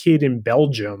from a kid in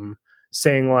Belgium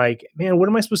saying like, man, what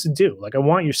am I supposed to do? Like, I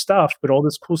want your stuff, but all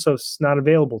this cool stuff's not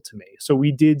available to me. So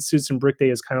we did Citizen Brick Day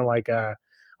as kind of like,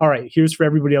 all right, here's for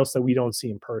everybody else that we don't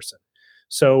see in person.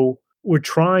 So we're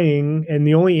trying, and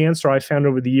the only answer I found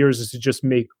over the years is to just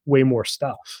make way more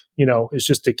stuff. It's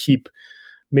just to keep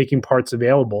making parts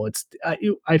available.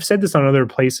 I've said this on other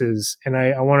places, and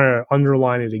I want to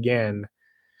underline it again,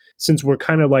 since we're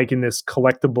kind of like in this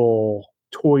collectible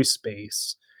toy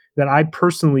space, that I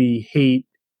personally hate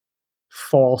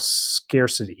false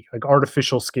scarcity, like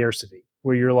artificial scarcity,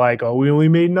 where you're like, oh, we only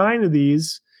made 9 of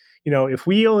these.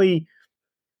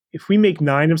 If we make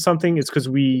 9 of something, it's because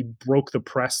we broke the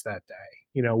press that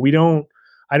day.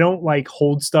 I don't like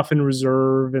hold stuff in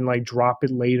reserve and like drop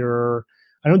it later.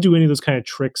 I don't do any of those kind of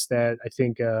tricks that I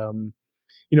think,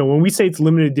 when we say it's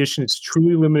limited edition, it's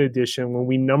truly limited edition. When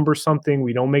we number something,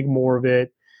 we don't make more of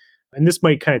it. And this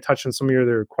might kind of touch on some of your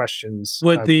other questions.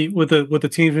 With the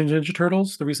Teenage Mutant Ninja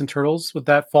Turtles, the recent Turtles, would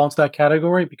that fall into that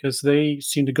category? Because they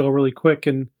seem to go really quick,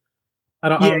 and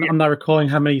I'm not recalling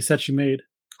how many sets you made.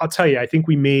 I'll tell you, I think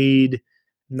we made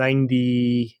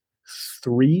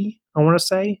 93, I want to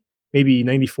say, maybe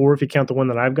 94 if you count the one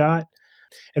that I've got.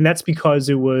 And that's because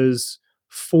it was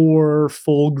 4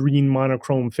 full green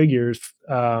monochrome figures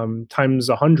times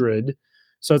 100.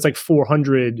 So it's like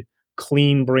 400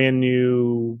 clean, brand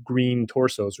new green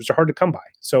torsos, which are hard to come by.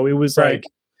 So it was Right. like,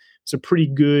 it's a pretty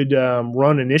good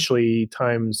run initially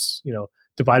times,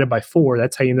 divided by 4.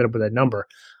 That's how you ended up with that number.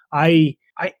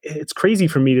 It's crazy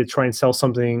for me to try and sell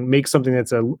something, make something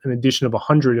that's an edition of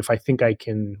 100 if I think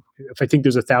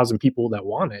there's 1,000 people that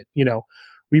want it.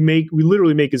 We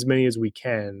literally make as many as we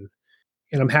can.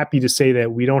 And I'm happy to say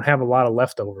that we don't have a lot of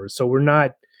leftovers. So we're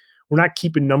not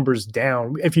keeping numbers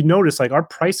down. If you notice, like our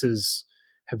prices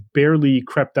have barely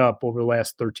crept up over the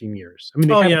last 13 years. I mean,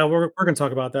 we're going to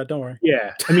talk about that. Don't worry.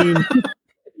 Yeah. I mean,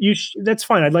 that's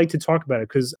fine. I'd like to talk about it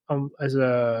because as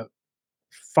a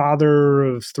father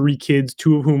of 3 kids,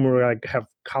 2 of whom are like have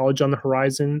college on the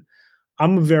horizon,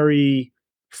 I'm a very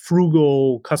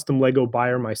frugal custom Lego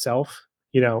buyer myself,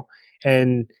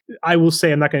 and I will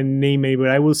say, I'm not going to name any, but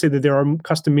I will say that there are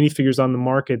custom minifigures on the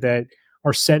market that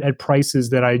are set at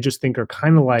prices that I just think are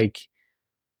kind of like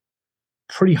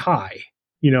pretty high,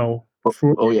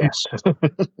 Yes.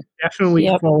 definitely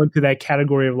Yep. fall into that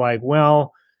category of like,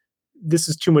 well, this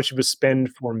is too much of a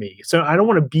spend for me. So I don't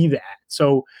want to be that.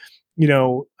 So,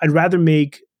 I'd rather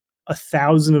make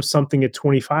 1,000 of something at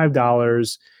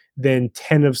 $25 than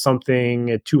 10 of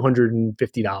something at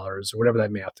 $250 or whatever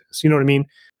that math is. You know what I mean?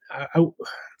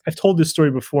 I've told this story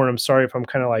before, and I'm sorry if I'm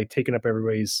kind of like taking up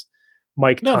everybody's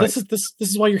mic No, time. this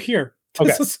is why you're here.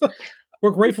 Okay. We're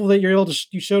grateful that you're able to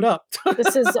you showed up.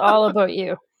 This is all about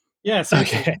you. Yeah,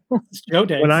 seriously. Okay. It's Joe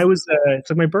Day. When I was, it's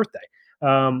like my birthday.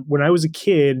 When I was a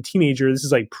kid, teenager, this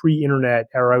is like pre-internet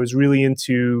era, I was really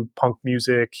into punk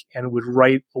music and would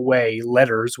write away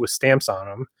letters with stamps on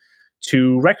them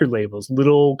to record labels,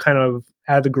 little kind of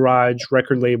out of the garage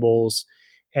record labels.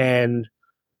 And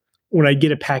when I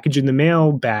get a package in the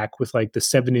mail back with like the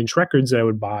 7-inch records that I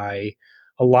would buy,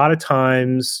 a lot of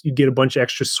times you get a bunch of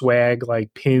extra swag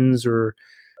like pins or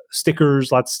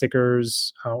stickers, lots of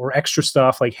stickers, or extra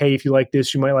stuff like, hey, if you like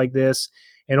this, you might like this.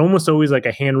 And almost always like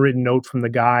a handwritten note from the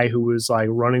guy who was like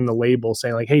running the label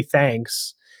saying like, hey,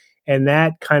 thanks. And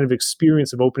that kind of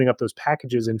experience of opening up those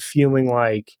packages and feeling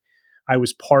like I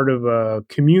was part of a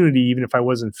community, even if I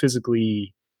wasn't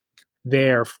physically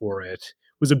there for it,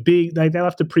 was a big, like that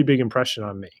left a pretty big impression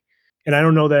on me. And I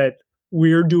don't know that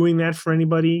we're doing that for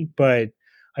anybody, but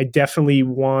I definitely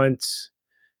we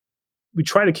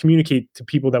try to communicate to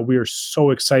people that we are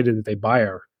so excited that they buy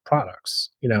our products,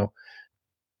 to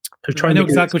try I to know make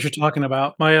it. exactly what you're talking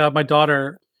about. My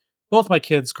daughter, both my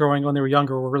kids growing when they were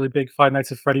younger were really big Five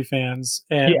Nights at Freddy fans,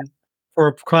 Yeah, and for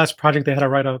a class project they had to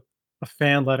write a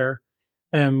fan letter,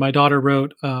 and my daughter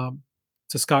wrote to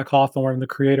Scott Cawthorn, the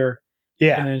creator,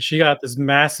 yeah, and then she got this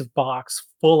massive box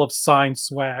full of signed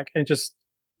swag and just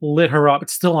lit her up.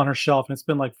 It's still on her shelf, and it's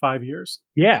been like 5 years.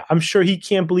 yeah. I'm sure he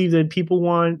can't believe that people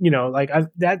want, like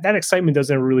that excitement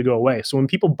doesn't ever really go away. So when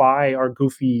people buy our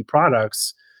goofy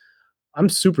products, I'm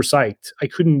super psyched. I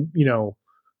couldn't,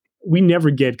 we never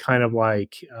get kind of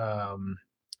like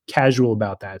casual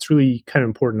about that. It's really kind of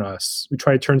important to us. We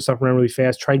try to turn stuff around really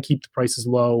fast, try to keep the prices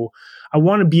low. I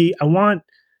want,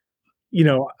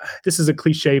 this is a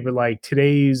cliche, but like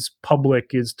today's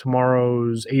public is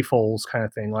tomorrow's AFOLs kind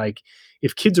of thing. Like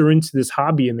if kids are into this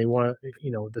hobby and they want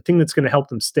to, the thing that's going to help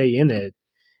them stay in it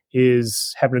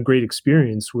is having a great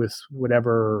experience with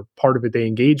whatever part of it they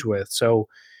engage with. So,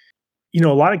 a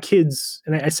lot of kids,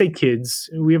 and I say kids,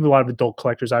 we have a lot of adult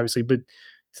collectors, obviously, but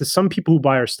to some people who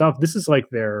buy our stuff, this is like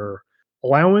their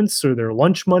allowance or their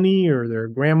lunch money or their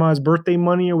grandma's birthday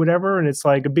money or whatever. And it's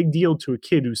like a big deal to a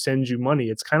kid who sends you money.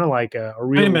 It's kind of like a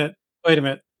Wait a real, minute, wait a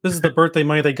minute. This is the birthday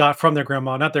money they got from their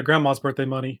grandma, not their grandma's birthday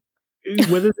money.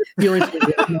 whether it's feeling for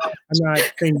the grandma, I'm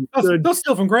not saying you should, They'll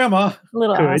steal from grandma.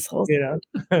 Little could, assholes.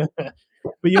 but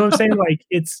you know what I'm saying? Like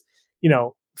it's,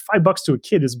 $5 to a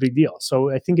kid is a big deal. So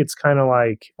I think it's kind of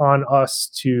like on us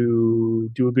to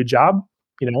do a good job,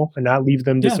 and not leave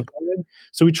them Yeah. disappointed.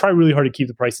 So we try really hard to keep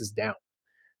the prices down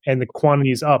and the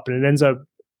quantities up. And it ends up,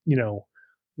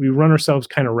 we run ourselves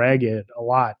kind of ragged a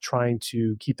lot trying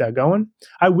to keep that going.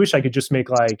 I wish I could just make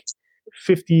like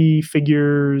 50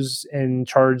 figures and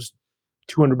charge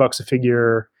 $200 a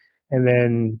figure and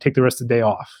then take the rest of the day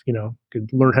off, could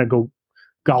learn how to go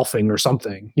golfing or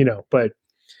something, but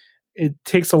it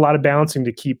takes a lot of balancing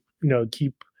to keep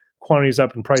quantities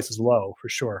up and prices low for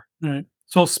sure. All right.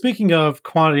 So speaking of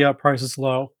quantity up, prices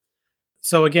low.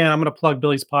 So again, I'm going to plug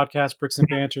Billy's podcast, Bricks and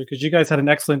Banter, because you guys had an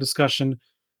excellent discussion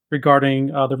regarding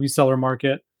the reseller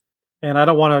market, and I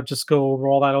don't want to just go over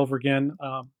all that over again.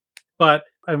 But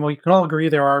we can all agree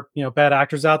there are bad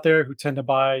actors out there who tend to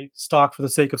buy stock for the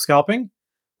sake of scalping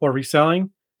or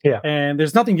reselling. Yeah. And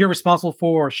there's nothing you're responsible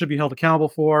for or should be held accountable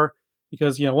for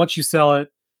because once you sell it,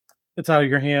 it's out of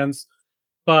your hands.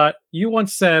 But you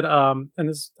once said, and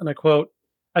I quote,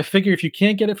 "I figure if you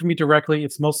can't get it from me directly,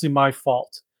 it's mostly my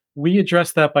fault. We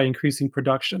address that by increasing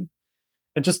production."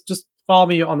 And just follow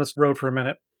me on this road for a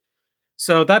minute.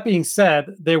 So that being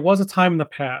said, there was a time in the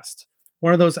past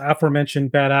one of those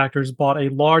aforementioned bad actors bought a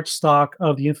large stock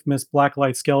of the infamous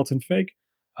Blacklight skeleton fig.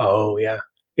 Oh yeah.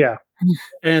 Yeah.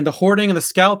 And the hoarding and the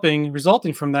scalping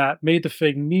resulting from that made the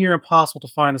fig near impossible to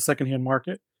find in the secondhand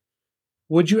market.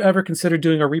 Would you ever consider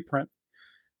doing a reprint?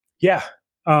 Yeah.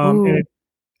 And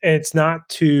it's not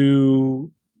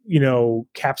to,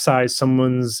 capsize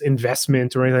someone's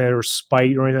investment or anything like that, or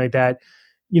spite or anything like that.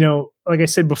 Like I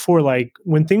said before, like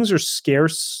when things are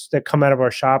scarce that come out of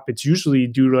our shop, it's usually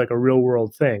due to like a real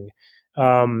world thing.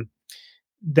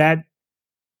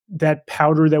 That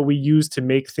powder that we use to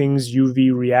make things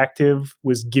UV reactive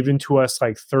was given to us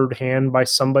like third hand by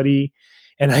somebody,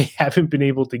 and I haven't been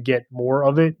able to get more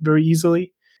of it very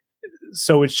easily.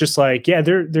 So it's just like, yeah,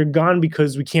 they're gone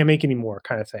because we can't make any more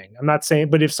kind of thing. I'm not saying,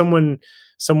 but if someone,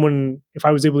 if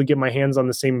I was able to get my hands on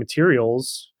the same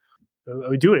materials, I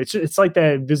would do it. It's like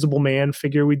that Visible Man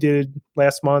figure we did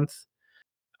last month.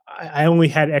 I only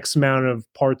had X amount of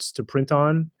parts to print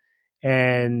on,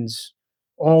 and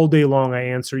all day long I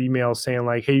answer emails saying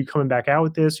like, "Hey, you coming back out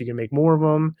with this? You can make more of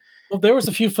them." Well, there was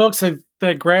a few folks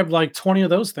that grabbed like 20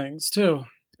 of those things too.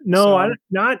 No, So-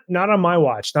 not on my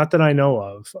watch. Not that I know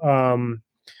of.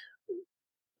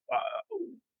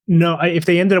 No, if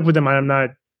they ended up with them, I'm not.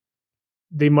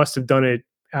 They must have done it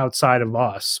outside of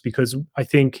us because I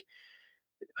think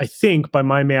by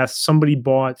my math, somebody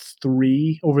bought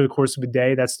 3 over the course of a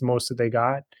day. That's the most that they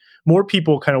got. More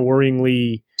people kind of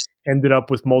worryingly ended up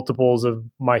with multiples of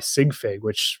my sig fig,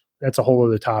 which that's a whole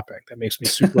other topic. That makes me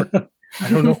super I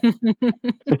don't know.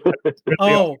 Really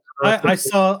Oh, I off-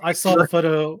 saw the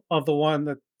photo of the one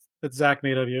that Zach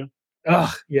made of you.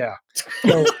 Ugh, yeah.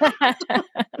 So,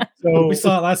 We so,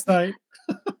 saw it last night.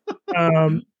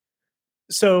 um,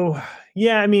 so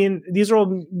yeah, I mean, these are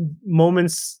all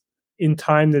moments in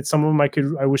time that some of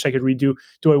them I wish I could redo.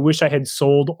 Do I wish I had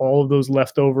sold all of those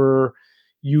leftover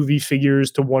UV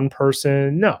figures to one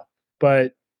person? No,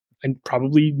 but I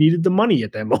probably needed the money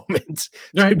at that moment.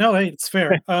 Right? No, hey, it's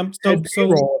fair. Had So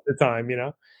payroll at the time, you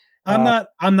know. Uh,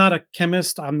 I'm not a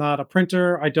chemist. I'm not a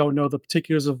printer. I don't know the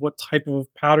particulars of what type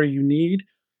of powder you need.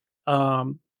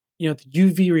 Um, the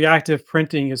UV reactive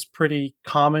printing is pretty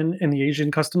common in the Asian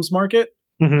customs market.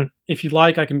 mhm. If you'd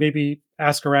like, I can maybe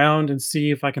ask around and see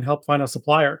if I can help find a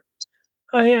supplier.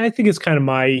 I think it's kind of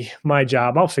my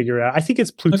job. I'll figure it out. I think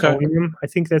it's Okay. plutonium. I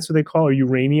think that's what they call it, or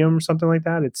uranium or something like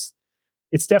that.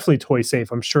 It's definitely toy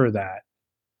safe. I'm sure of that.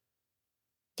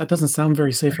 That doesn't sound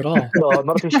very safe at all. No,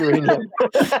 not if it's uranium.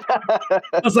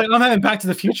 I was like, I'm having Back to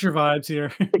the Future vibes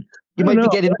here. You I don't might be know.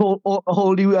 getting a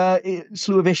whole new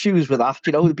slew of issues with that.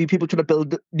 There'll be people trying to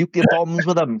build nuclear bombs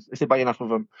with them if they buy enough of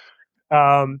them.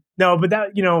 No, but that,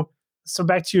 so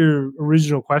back to your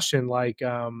original question, like,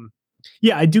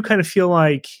 yeah, I do kind of feel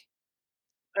like,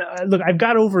 look, I've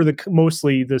got over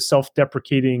mostly the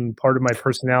self-deprecating part of my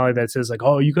personality that says like,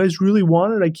 oh, you guys really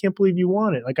want it? I can't believe you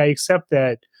want it. Like, I accept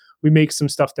that we make some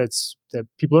stuff that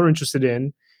people are interested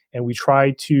in, and we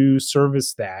try to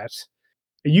service that.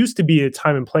 It used to be a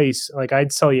time and place. Like,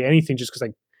 I'd sell you anything just because,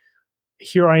 like,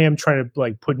 here I am trying to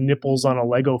like put nipples on a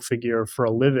Lego figure for a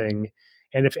living.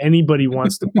 And if anybody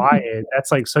wants to buy it,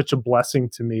 that's like such a blessing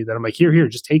to me that I'm like, here,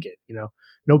 just take it,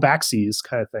 no backseas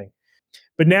kind of thing.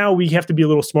 But now we have to be a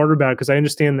little smarter about it because I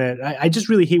understand that I just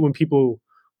really hate when people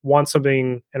want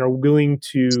something and are willing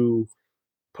to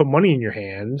put money in your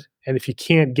hand. And if you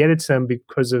can't get it to them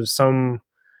because of some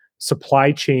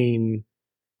supply chain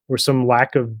or some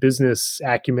lack of business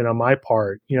acumen on my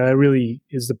part, that really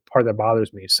is the part that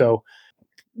bothers me. So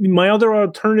my other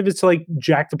alternative is to like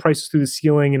jack the prices through the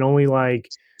ceiling and only like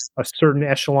a certain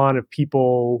echelon of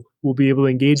people will be able to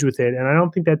engage with it. And I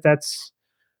don't think that that's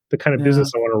the kind of Yeah.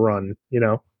 business I want to run.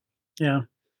 Yeah.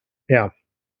 Yeah.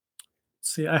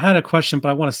 See, I had a question, but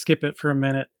I want to skip it for a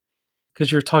minute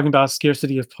because you're talking about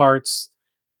scarcity of parts.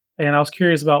 And I was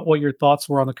curious about what your thoughts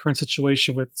were on the current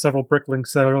situation with several bricklink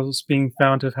sellers being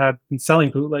found to have had been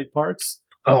selling bootleg parts.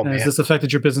 Oh And has man. this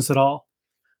affected your business at all?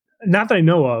 Not that I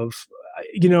know of.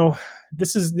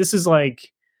 This is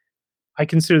like, I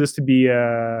consider this to be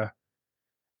a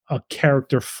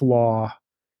character flaw,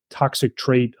 toxic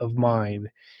trait of mine,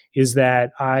 is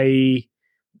that I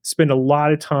spend a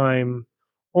lot of time,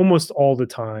 almost all the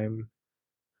time,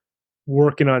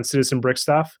 working on Citizen Brick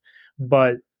stuff,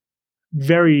 but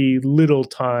very little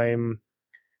time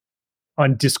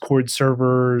on Discord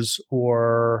servers,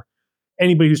 or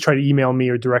anybody who's tried to email me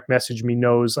or direct message me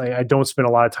knows I don't spend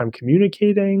a lot of time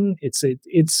communicating. It's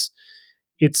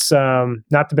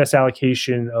not the best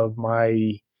allocation of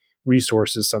my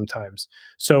resources sometimes.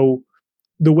 So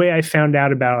the way I found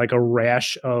out about like a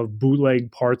rash of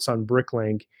bootleg parts on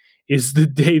Bricklink is the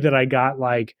day that I got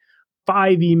like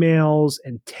 5 emails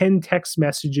and 10 text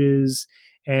messages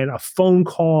and a phone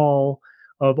call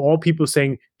of all people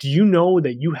saying, "Do you know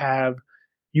that you have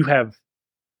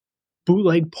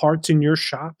bootleg parts in your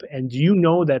shop? And do you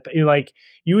know that," like,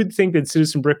 you would think that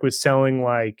Citizen Brick was selling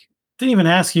like Didn't even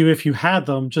ask you if you had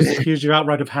them, just accused you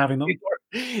outright of having them.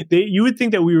 you would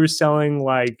think that we were selling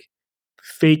like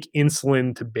fake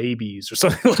insulin to babies or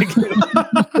something like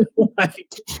that.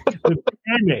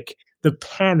 Like, the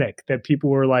panic that people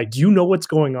were like, "Do you know what's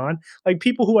going on?" Like,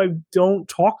 people who I don't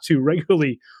talk to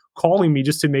regularly calling me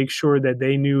just to make sure that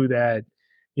they knew that,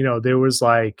 there was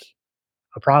like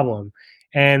a problem.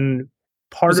 And Was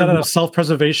part that of out of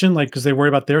self-preservation, like because they worry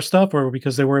about their stuff, or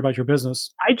because they worry about your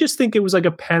business? I just think it was like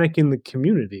a panic in the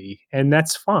community, and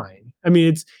that's fine. I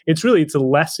mean, it's a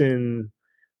lesson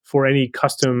for any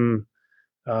custom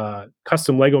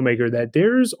Lego maker that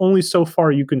there's only so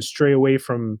far you can stray away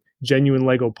from genuine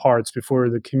Lego parts before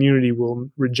the community will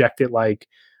reject it like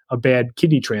a bad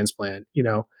kidney transplant.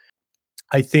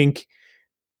 I think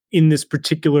in this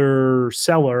particular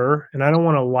seller, and I don't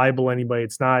want to libel anybody,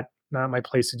 it's not my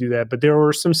place to do that, but there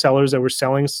were some sellers that were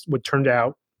selling what turned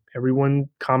out, everyone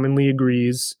commonly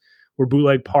agrees, were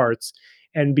bootleg parts.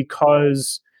 And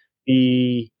because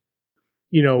the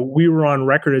we were on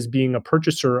record as being a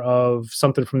purchaser of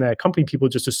something from that company, people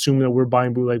just assume that we're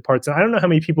buying bootleg parts. And I don't know how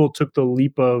many people took the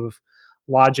leap of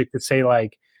logic to say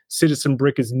like Citizen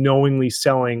Brick is knowingly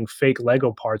selling fake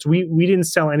Lego parts. We didn't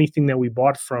sell anything that we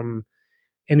bought from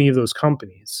any of those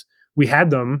companies. We had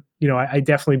them. I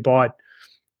definitely bought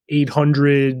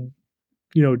 800,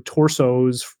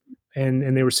 torsos,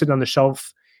 and they were sitting on the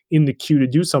shelf in the queue to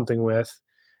do something with,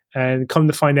 and come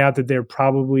to find out that they're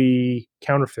probably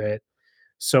counterfeit.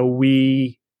 So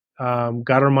we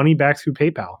got our money back through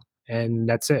PayPal, and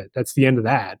that's it. That's the end of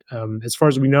that. As far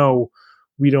as we know,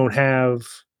 we've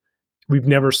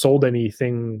never sold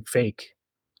anything fake.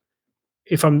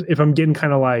 If I'm getting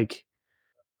kind of like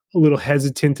a little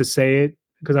hesitant to say it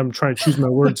because I'm trying to choose my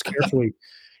words carefully,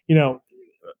 you know,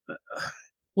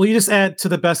 Well, you just add to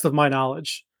the best of my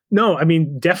knowledge. no, I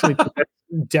mean definitely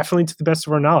to the best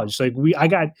of our knowledge. Like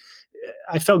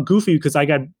I felt goofy because I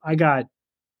got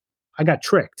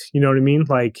tricked. You know what I mean?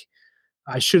 Like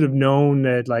I should have known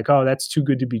that, like, oh, that's too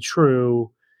good to be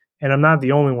true. And I'm not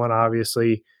the only one,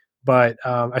 obviously, but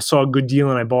I saw a good deal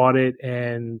and I bought it.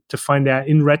 And to find out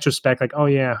in retrospect, like, oh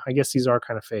yeah, I guess these are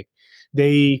kind of fake.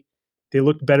 They they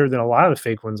look better than a lot of the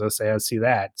fake ones. I see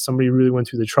that somebody really went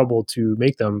through the trouble to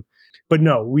make them. But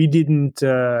no, we didn't.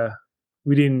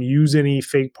 We didn't use any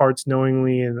fake parts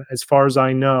knowingly. And as far as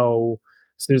I know,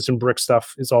 Citizen Brick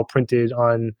stuff is all printed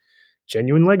on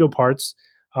genuine Lego parts,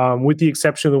 with the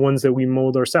exception of the ones that we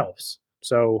mold ourselves.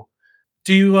 So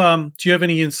Do you have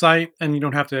any insight, and you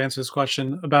don't have to answer this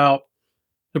question, about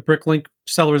the Bricklink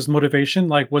seller's motivation?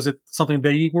 Like, was it something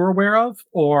they were aware of,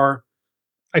 or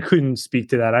I couldn't speak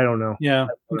to that. I don't know. yeah, I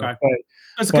don't know. okay,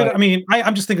 that's good. But I mean,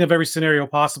 I'm just thinking of every scenario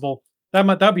possible.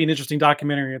 That'd be an interesting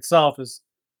documentary in itself. Is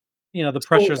the so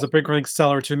pressure as a Bricklink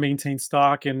seller to maintain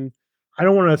stock and I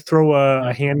don't want to throw a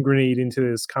yeah. hand grenade into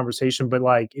this conversation, but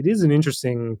like it is an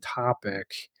interesting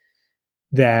topic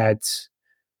that,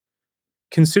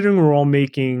 considering we're all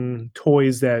making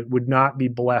toys that would not be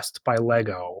blessed by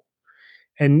Lego,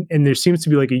 and there seems to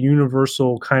be like a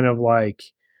universal kind of like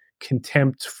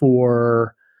contempt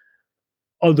for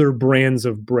other brands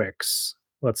of bricks,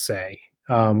 let's say,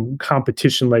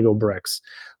 competition Lego bricks.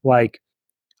 Like,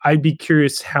 I'd be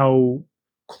curious how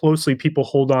closely people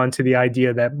hold on to the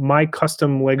idea that my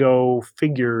custom Lego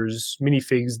figures,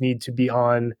 minifigs, need to be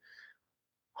on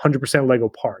 100% Lego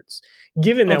parts.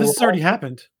 Given Oh, that this we're has already all,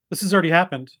 happened. This has already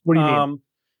happened. what do you mean?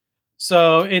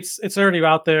 So it's already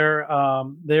out there.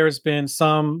 There's been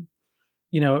some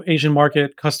Asian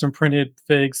market custom printed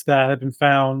figs that have been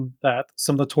found that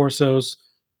some of the torsos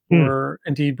Hmm, were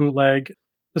indeed bootleg.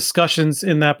 Discussions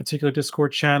in that particular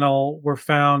Discord channel were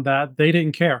found that they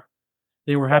didn't care.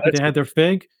 They were oh, happy that's to good. have their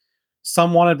fig.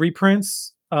 Some wanted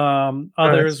reprints. Oh, that's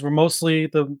Others were mostly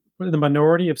the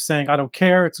minority of saying, "I don't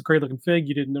care. It's a great looking fig.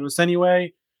 You didn't notice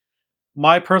anyway."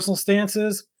 My personal stance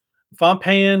is, if I'm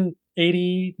paying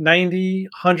 80, 90,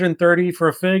 130 for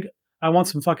a fig, I want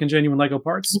some fucking genuine Lego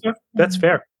parts. okay. That's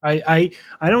fair. I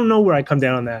don't know where I come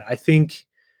down on that. I think,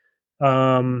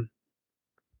 um,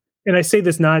 and I say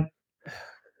this not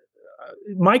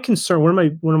my concern.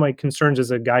 One of my concerns as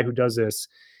a guy who does this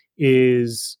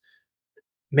is,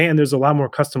 man, there's a lot more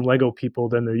custom Lego people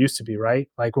than there used to be, right?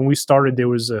 Like when we started, there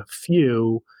was a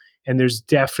few, and there's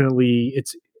definitely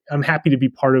it's. I'm happy to be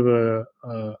part of a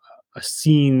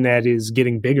scene that is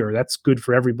getting bigger. That's good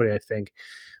for everybody, I think.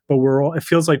 But we're all. It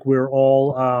feels like we're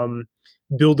all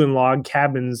building log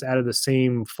cabins out of the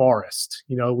same forest.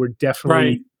 We're Right.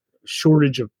 definitely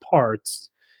shortage of parts,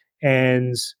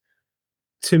 and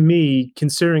to me,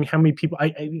 considering how many people,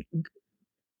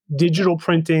 digital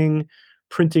printing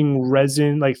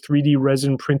resin, like 3D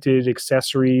resin printed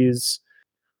accessories.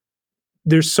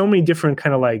 There's so many different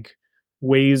kind of like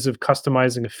ways of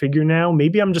customizing a figure now.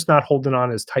 Maybe I'm just not holding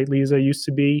on as tightly as I used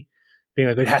to be, being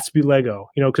like, it has to be Lego,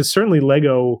 because certainly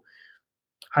Lego,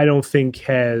 I don't think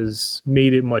has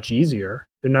made it much easier.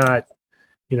 They're not,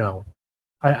 you know,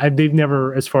 they've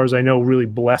never, as far as I know, really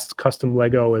blessed custom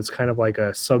Lego as kind of like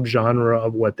a subgenre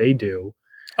of what they do.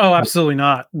 Oh, absolutely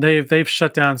not. They've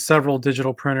shut down several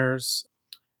digital printers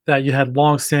that you had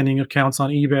long-standing accounts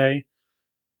on eBay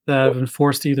that have been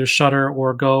forced to either shutter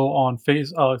or go on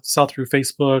sell through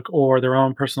Facebook or their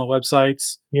own personal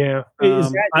websites. Yeah.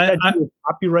 Is that due to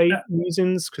I copyright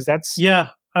reasons? Because that's yeah,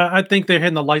 I think they're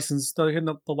hitting the license. They're hitting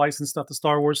the license stuff, the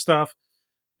Star Wars stuff,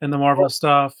 and the Marvel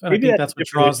stuff, and I maybe think that's a that's what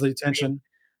different draws the issue. attention.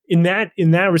 In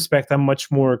that respect, I'm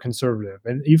much more conservative.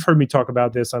 And you've heard me talk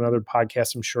about this on other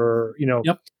podcasts, I'm sure.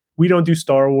 Yep. We don't do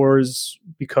Star Wars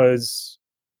because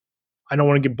I don't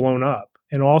want to get blown up.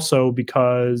 And also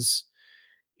because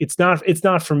it's not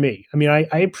for me. I mean, I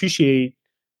appreciate,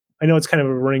 I know it's kind of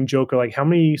a running joke, or like how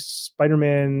many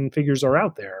Spider-Man figures are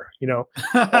out there,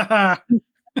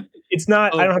 It's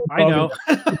not, I Oh, don't have a I dog in know.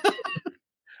 that.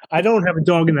 I don't have a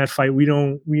dog in that fight. We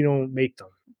don't make them.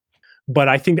 But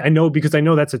I know, because I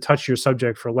know that's a touchier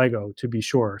subject for Lego, to be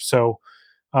sure. So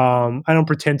I don't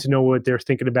pretend to know what they're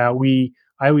thinking about.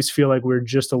 I always feel like we're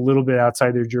just a little bit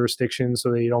outside their jurisdiction,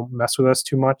 so they don't mess with us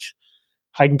too much.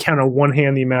 I can count on one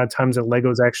hand the amount of times that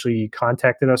Lego's actually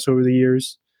contacted us over the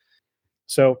years.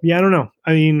 So yeah, I don't know.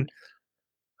 I mean,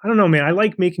 I don't know, man. I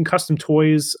like making custom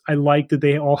toys. I like that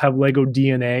they all have Lego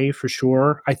DNA for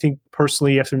sure. I think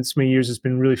personally, after this many years, it's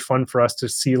been really fun for us to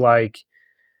see like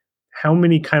how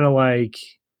many kind of like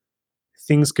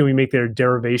things can we make that are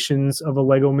derivations of a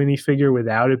Lego minifigure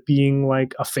without it being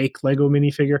like a fake Lego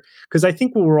minifigure. Because I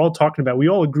think what we're all talking about, we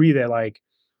all agree that like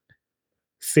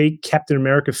fake Captain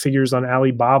America figures on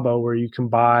Alibaba where you can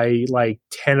buy like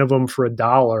 10 of them for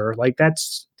 $1, like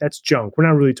that's junk. We're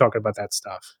not really talking about that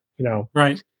stuff, you know.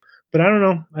 Right. But I don't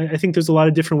know. I think there's a lot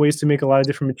of different ways to make a lot of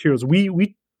different materials.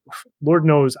 We Lord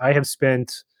knows I have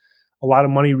spent a lot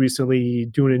of money recently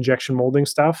doing injection molding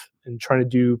stuff and trying to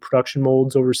do production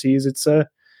molds overseas. It's a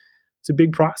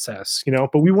big process, you know,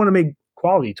 but we want to make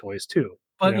quality toys too.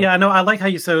 But yeah, no, I like how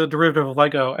you said a derivative of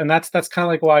Lego, and that's kind of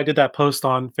like why I did that post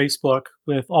on Facebook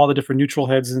with all the different neutral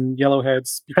heads and yellow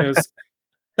heads, because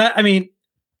that, I mean,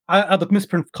 I the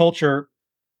misprint culture.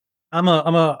 I'm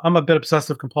a bit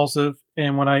obsessive compulsive,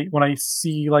 and when I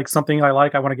see like something I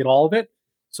like, I want to get all of it.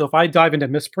 So if I dive into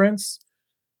misprints,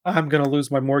 I'm gonna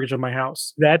lose my mortgage on my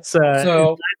house. That's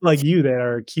So like you that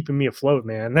are keeping me afloat,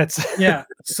 man. That's yeah.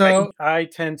 So I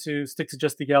tend to stick to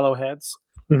just the yellow heads.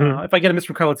 If I get a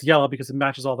misprint color, it's yellow because it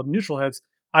matches all the neutral heads.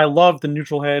 I love the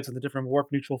neutral heads and the different warp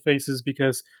neutral faces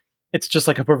because it's just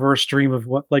like a perverse dream of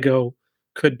what Lego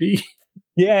could be.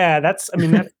 yeah,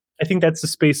 I think that's the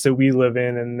space that we live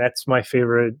in, and that's my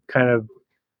favorite kind of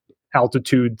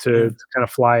altitude to kind of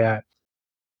fly at.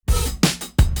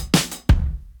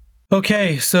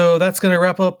 Okay, so that's going to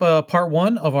wrap up part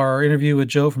 1 of our interview with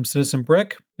Joe from Citizen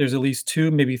Brick. There's at least 2,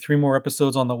 maybe 3 more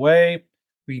episodes on the way.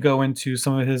 We go into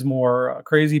some of his more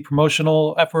crazy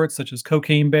promotional efforts, such as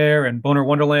Cocaine Bear and Boner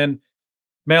Wonderland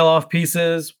mail-off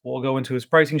pieces. We'll go into his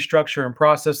pricing structure and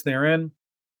process therein.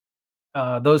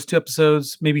 Those 2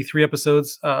 episodes, maybe 3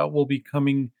 episodes, will be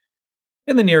coming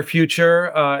in the near future.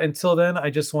 Until then, I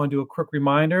just want to do a quick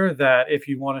reminder that if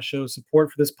you want to show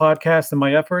support for this podcast and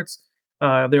my efforts,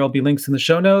 there will be links in the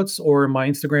show notes or in my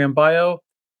Instagram bio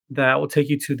that will take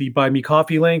you to the Buy Me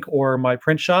Coffee link or my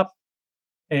print shop.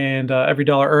 And every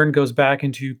dollar earned goes back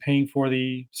into paying for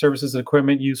the services and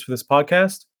equipment used for this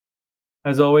podcast.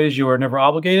 As always, you are never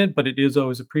obligated, but it is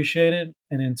always appreciated.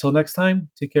 And until next time,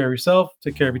 take care of yourself,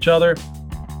 take care of each other,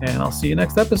 and I'll see you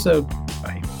next episode.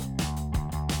 Bye.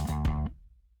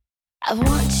 I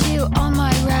want you on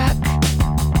my rack.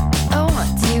 I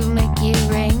want to make you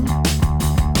ring.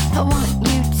 I want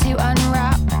you to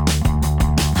unwrap.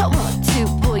 I want to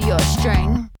pull your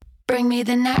string. Bring me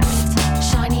the next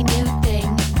shiny